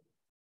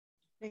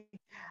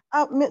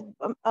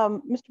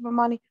 Mr.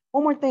 Bomani,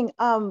 one more thing.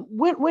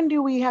 When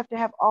do we have to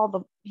have all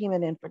the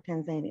payment in for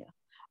Tanzania,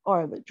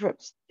 or the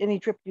trips? Any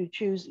trip you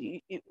choose,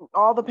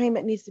 all the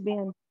payment needs to be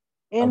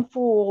in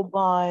full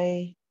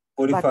by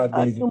 45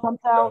 days. 2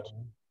 months out.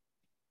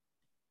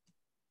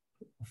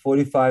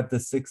 45 to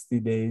 60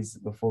 days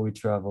before we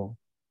travel.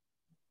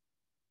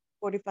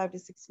 45 to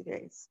 60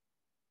 days.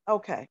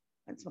 Okay,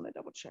 I just want to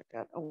double check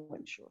that. I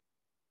wasn't sure.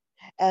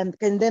 And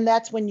then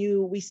that's when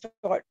we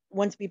start,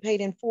 once we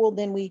paid in full,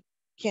 then we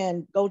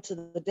can go to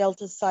the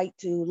Delta site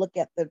to look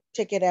at the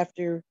ticket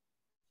after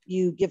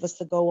you give us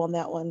the go on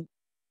that one.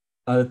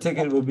 The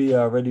ticket will be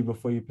ready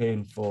before you pay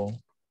in full.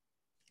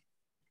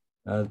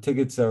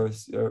 Tickets are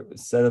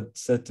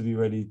set to be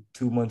ready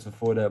 2 months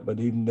before that, but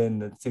even then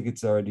the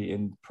tickets are already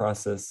in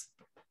process.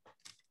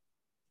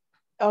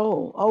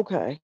 Oh,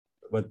 okay.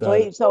 But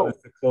so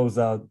to close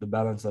out the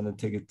balance on the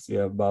tickets,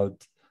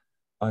 about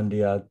on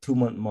the 2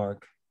 month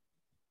mark.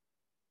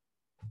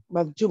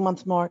 By the 2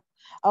 months mark.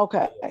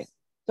 Okay. Yes.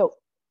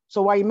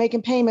 So while you're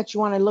making payments,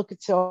 you want to look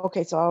at, all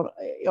right,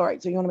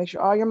 so you want to make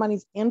sure all your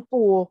money's in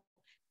full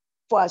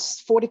for us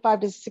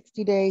 45 to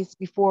 60 days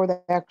before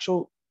the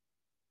actual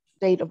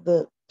date of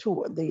the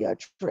tour, the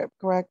trip,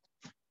 correct?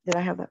 Did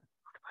I have that?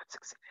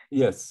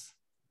 Yes.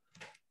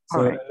 So,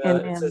 all right.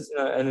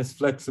 and it's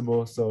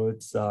flexible, so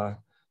it's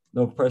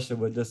no pressure,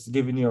 but just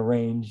giving you a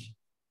range,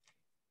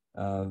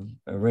 and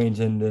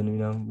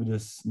then, we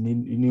just you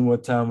need more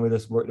time. We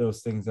just work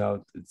those things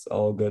out. It's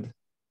all good.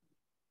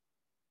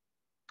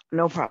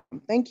 No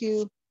problem. Thank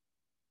you.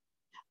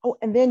 Oh,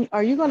 and then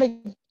are you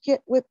going to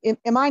get with,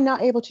 am I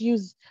not able to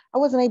use, I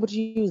wasn't able to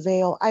use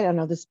Zelle. I don't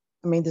know this.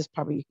 I mean, this is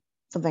probably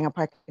something I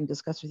probably can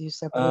discuss with you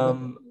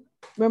separately.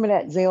 Remember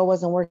that Zelle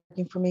wasn't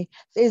working for me.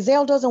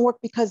 Zelle doesn't work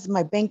because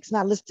my bank's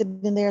not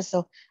listed in there.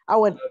 So I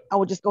would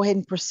just go ahead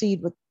and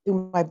proceed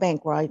through my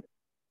bank, right?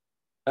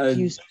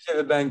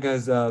 The bank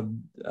has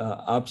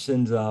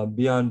options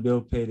beyond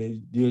bill pay.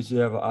 They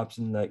usually have an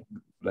option like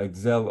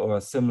Zelle or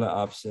a similar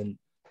option,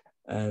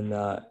 and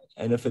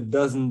if it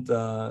doesn't,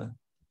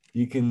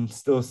 you can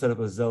still set up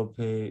a Zelle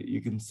pay. You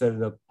can set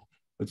it up,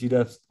 but you'd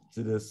have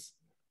to just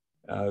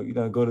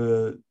go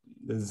to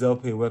the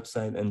Zelle pay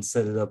website and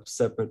set it up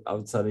separate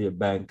outside of your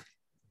bank,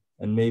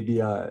 and maybe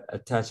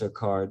attach a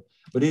card.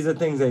 But these are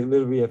things that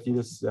literally, if you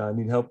just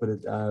need help with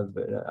it,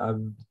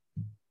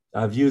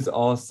 I've used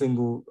all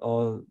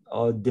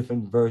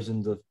different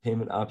versions of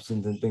payment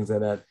options and things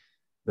like that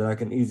I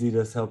can easily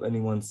just help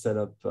anyone set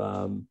up,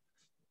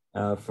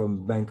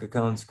 from bank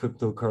accounts,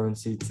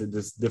 cryptocurrency, to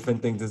just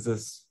different things. It's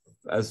just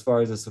as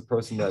far as just a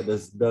person that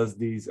just does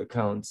these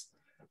accounts.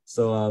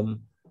 So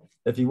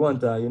if you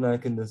want, I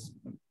can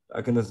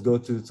just go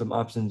through some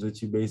options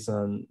with you based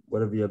on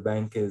whatever your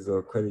bank is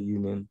or credit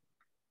union,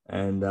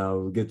 and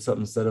we'll get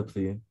something set up for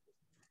you.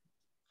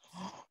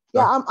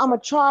 Yeah, I'm gonna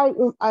try.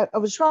 I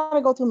was trying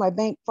to go through my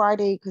bank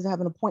Friday because I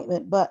have an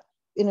appointment, but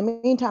in the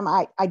meantime,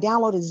 I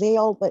downloaded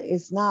Zelle, but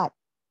it's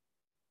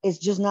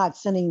just not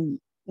sending.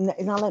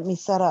 It's not letting me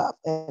set up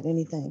at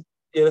anything.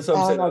 Yeah, that's what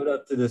I'm saying. I would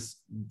have to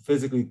just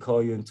physically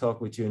call you and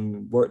talk with you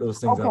and work those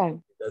things out.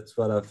 That's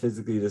what I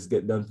physically just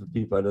get done for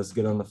people. I just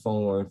get on the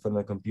phone or in front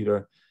of the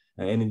computer,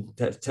 and any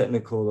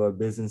technical or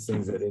business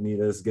things that they need,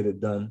 I just get it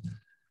done.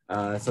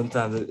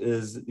 Sometimes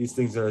these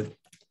things are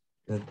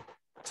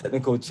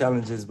technical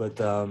challenges, but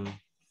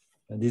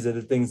these are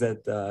the things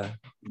that's the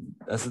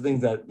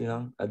things that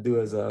I do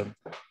as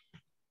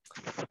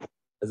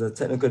a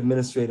technical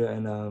administrator,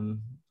 and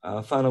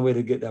I'll find a way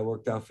to get that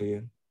worked out for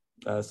you.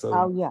 I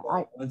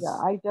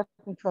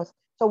definitely trust.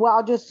 So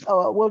I'll just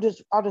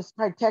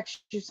try to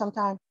text you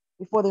sometime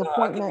before the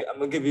appointment. I'm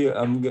gonna give you.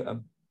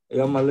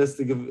 You're on my list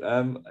to give.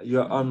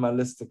 You're on my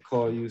list to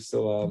call you.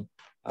 So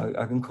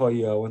I can call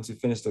you once you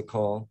finish the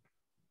call.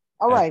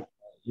 All right.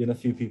 You're a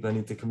few people I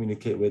need to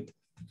communicate with.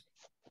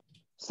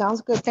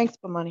 Sounds good. Thanks,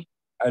 Bomani.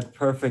 All right,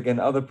 perfect. And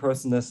other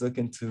person that's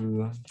looking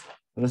to,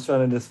 I'm just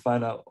trying to just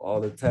find out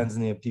all the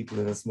Tanzania people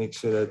and just make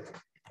sure that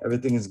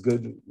everything is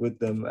good with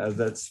them, as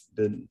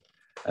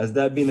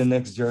that being the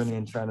next journey,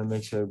 and trying to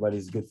make sure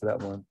everybody's good for that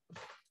one.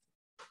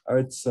 All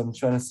right, so I'm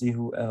trying to see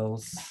who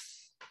else.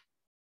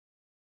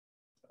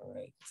 All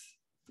right,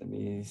 let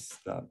me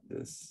stop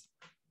this.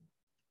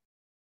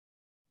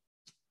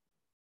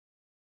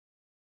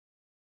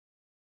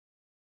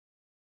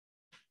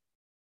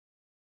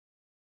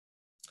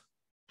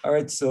 All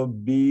right, so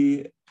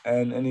B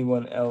and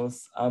anyone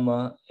else,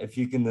 Ama, if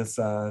you can just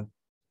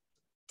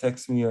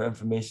text me your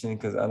information,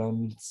 because I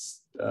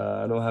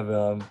don't have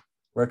a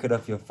record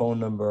of your phone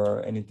number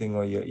or anything,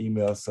 or your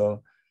email.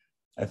 So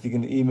if you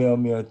can email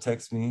me or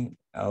text me,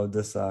 I'll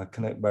just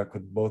connect back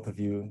with both of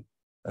you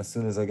as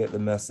soon as I get the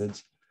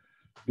message.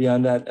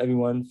 Beyond that,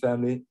 everyone,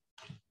 family,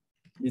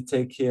 you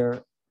take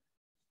care,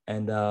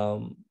 and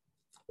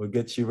we'll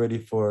get you ready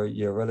for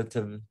your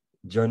relative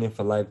journey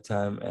for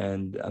lifetime.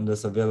 And I'm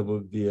just available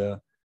via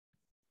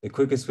the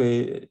quickest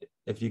way.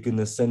 If you can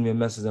just send me a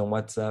message on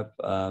WhatsApp,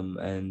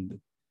 and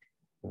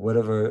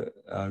whatever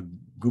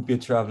group you're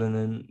traveling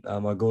in,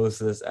 my goal is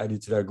to just add you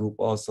to that group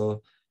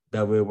also.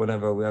 That way,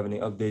 whenever we have any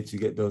updates, you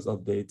get those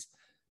updates.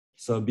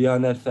 So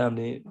beyond that,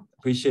 family,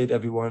 appreciate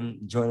everyone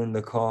joining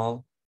the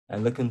call,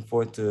 and looking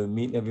forward to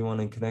meeting everyone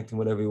and connecting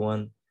with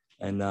everyone.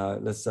 And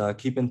let's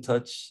keep in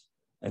touch.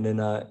 And then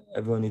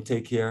everyone, you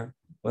take care.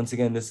 Once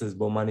again, this is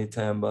Bomani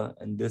Tyehimba,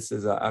 and this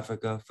is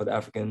Africa for the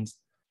Africans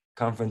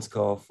conference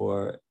call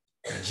for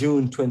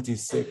June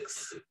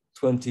 26,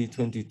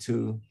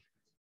 2022.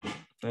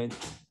 Right?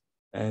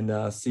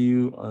 And see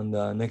you on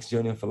the next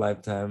journey of a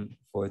lifetime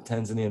for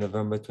Tanzania,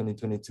 November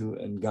 2022,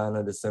 and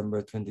Ghana,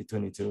 December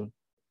 2022. All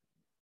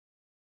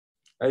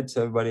right,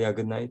 so everybody,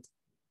 good night.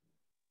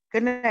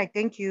 Good night.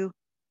 Thank you.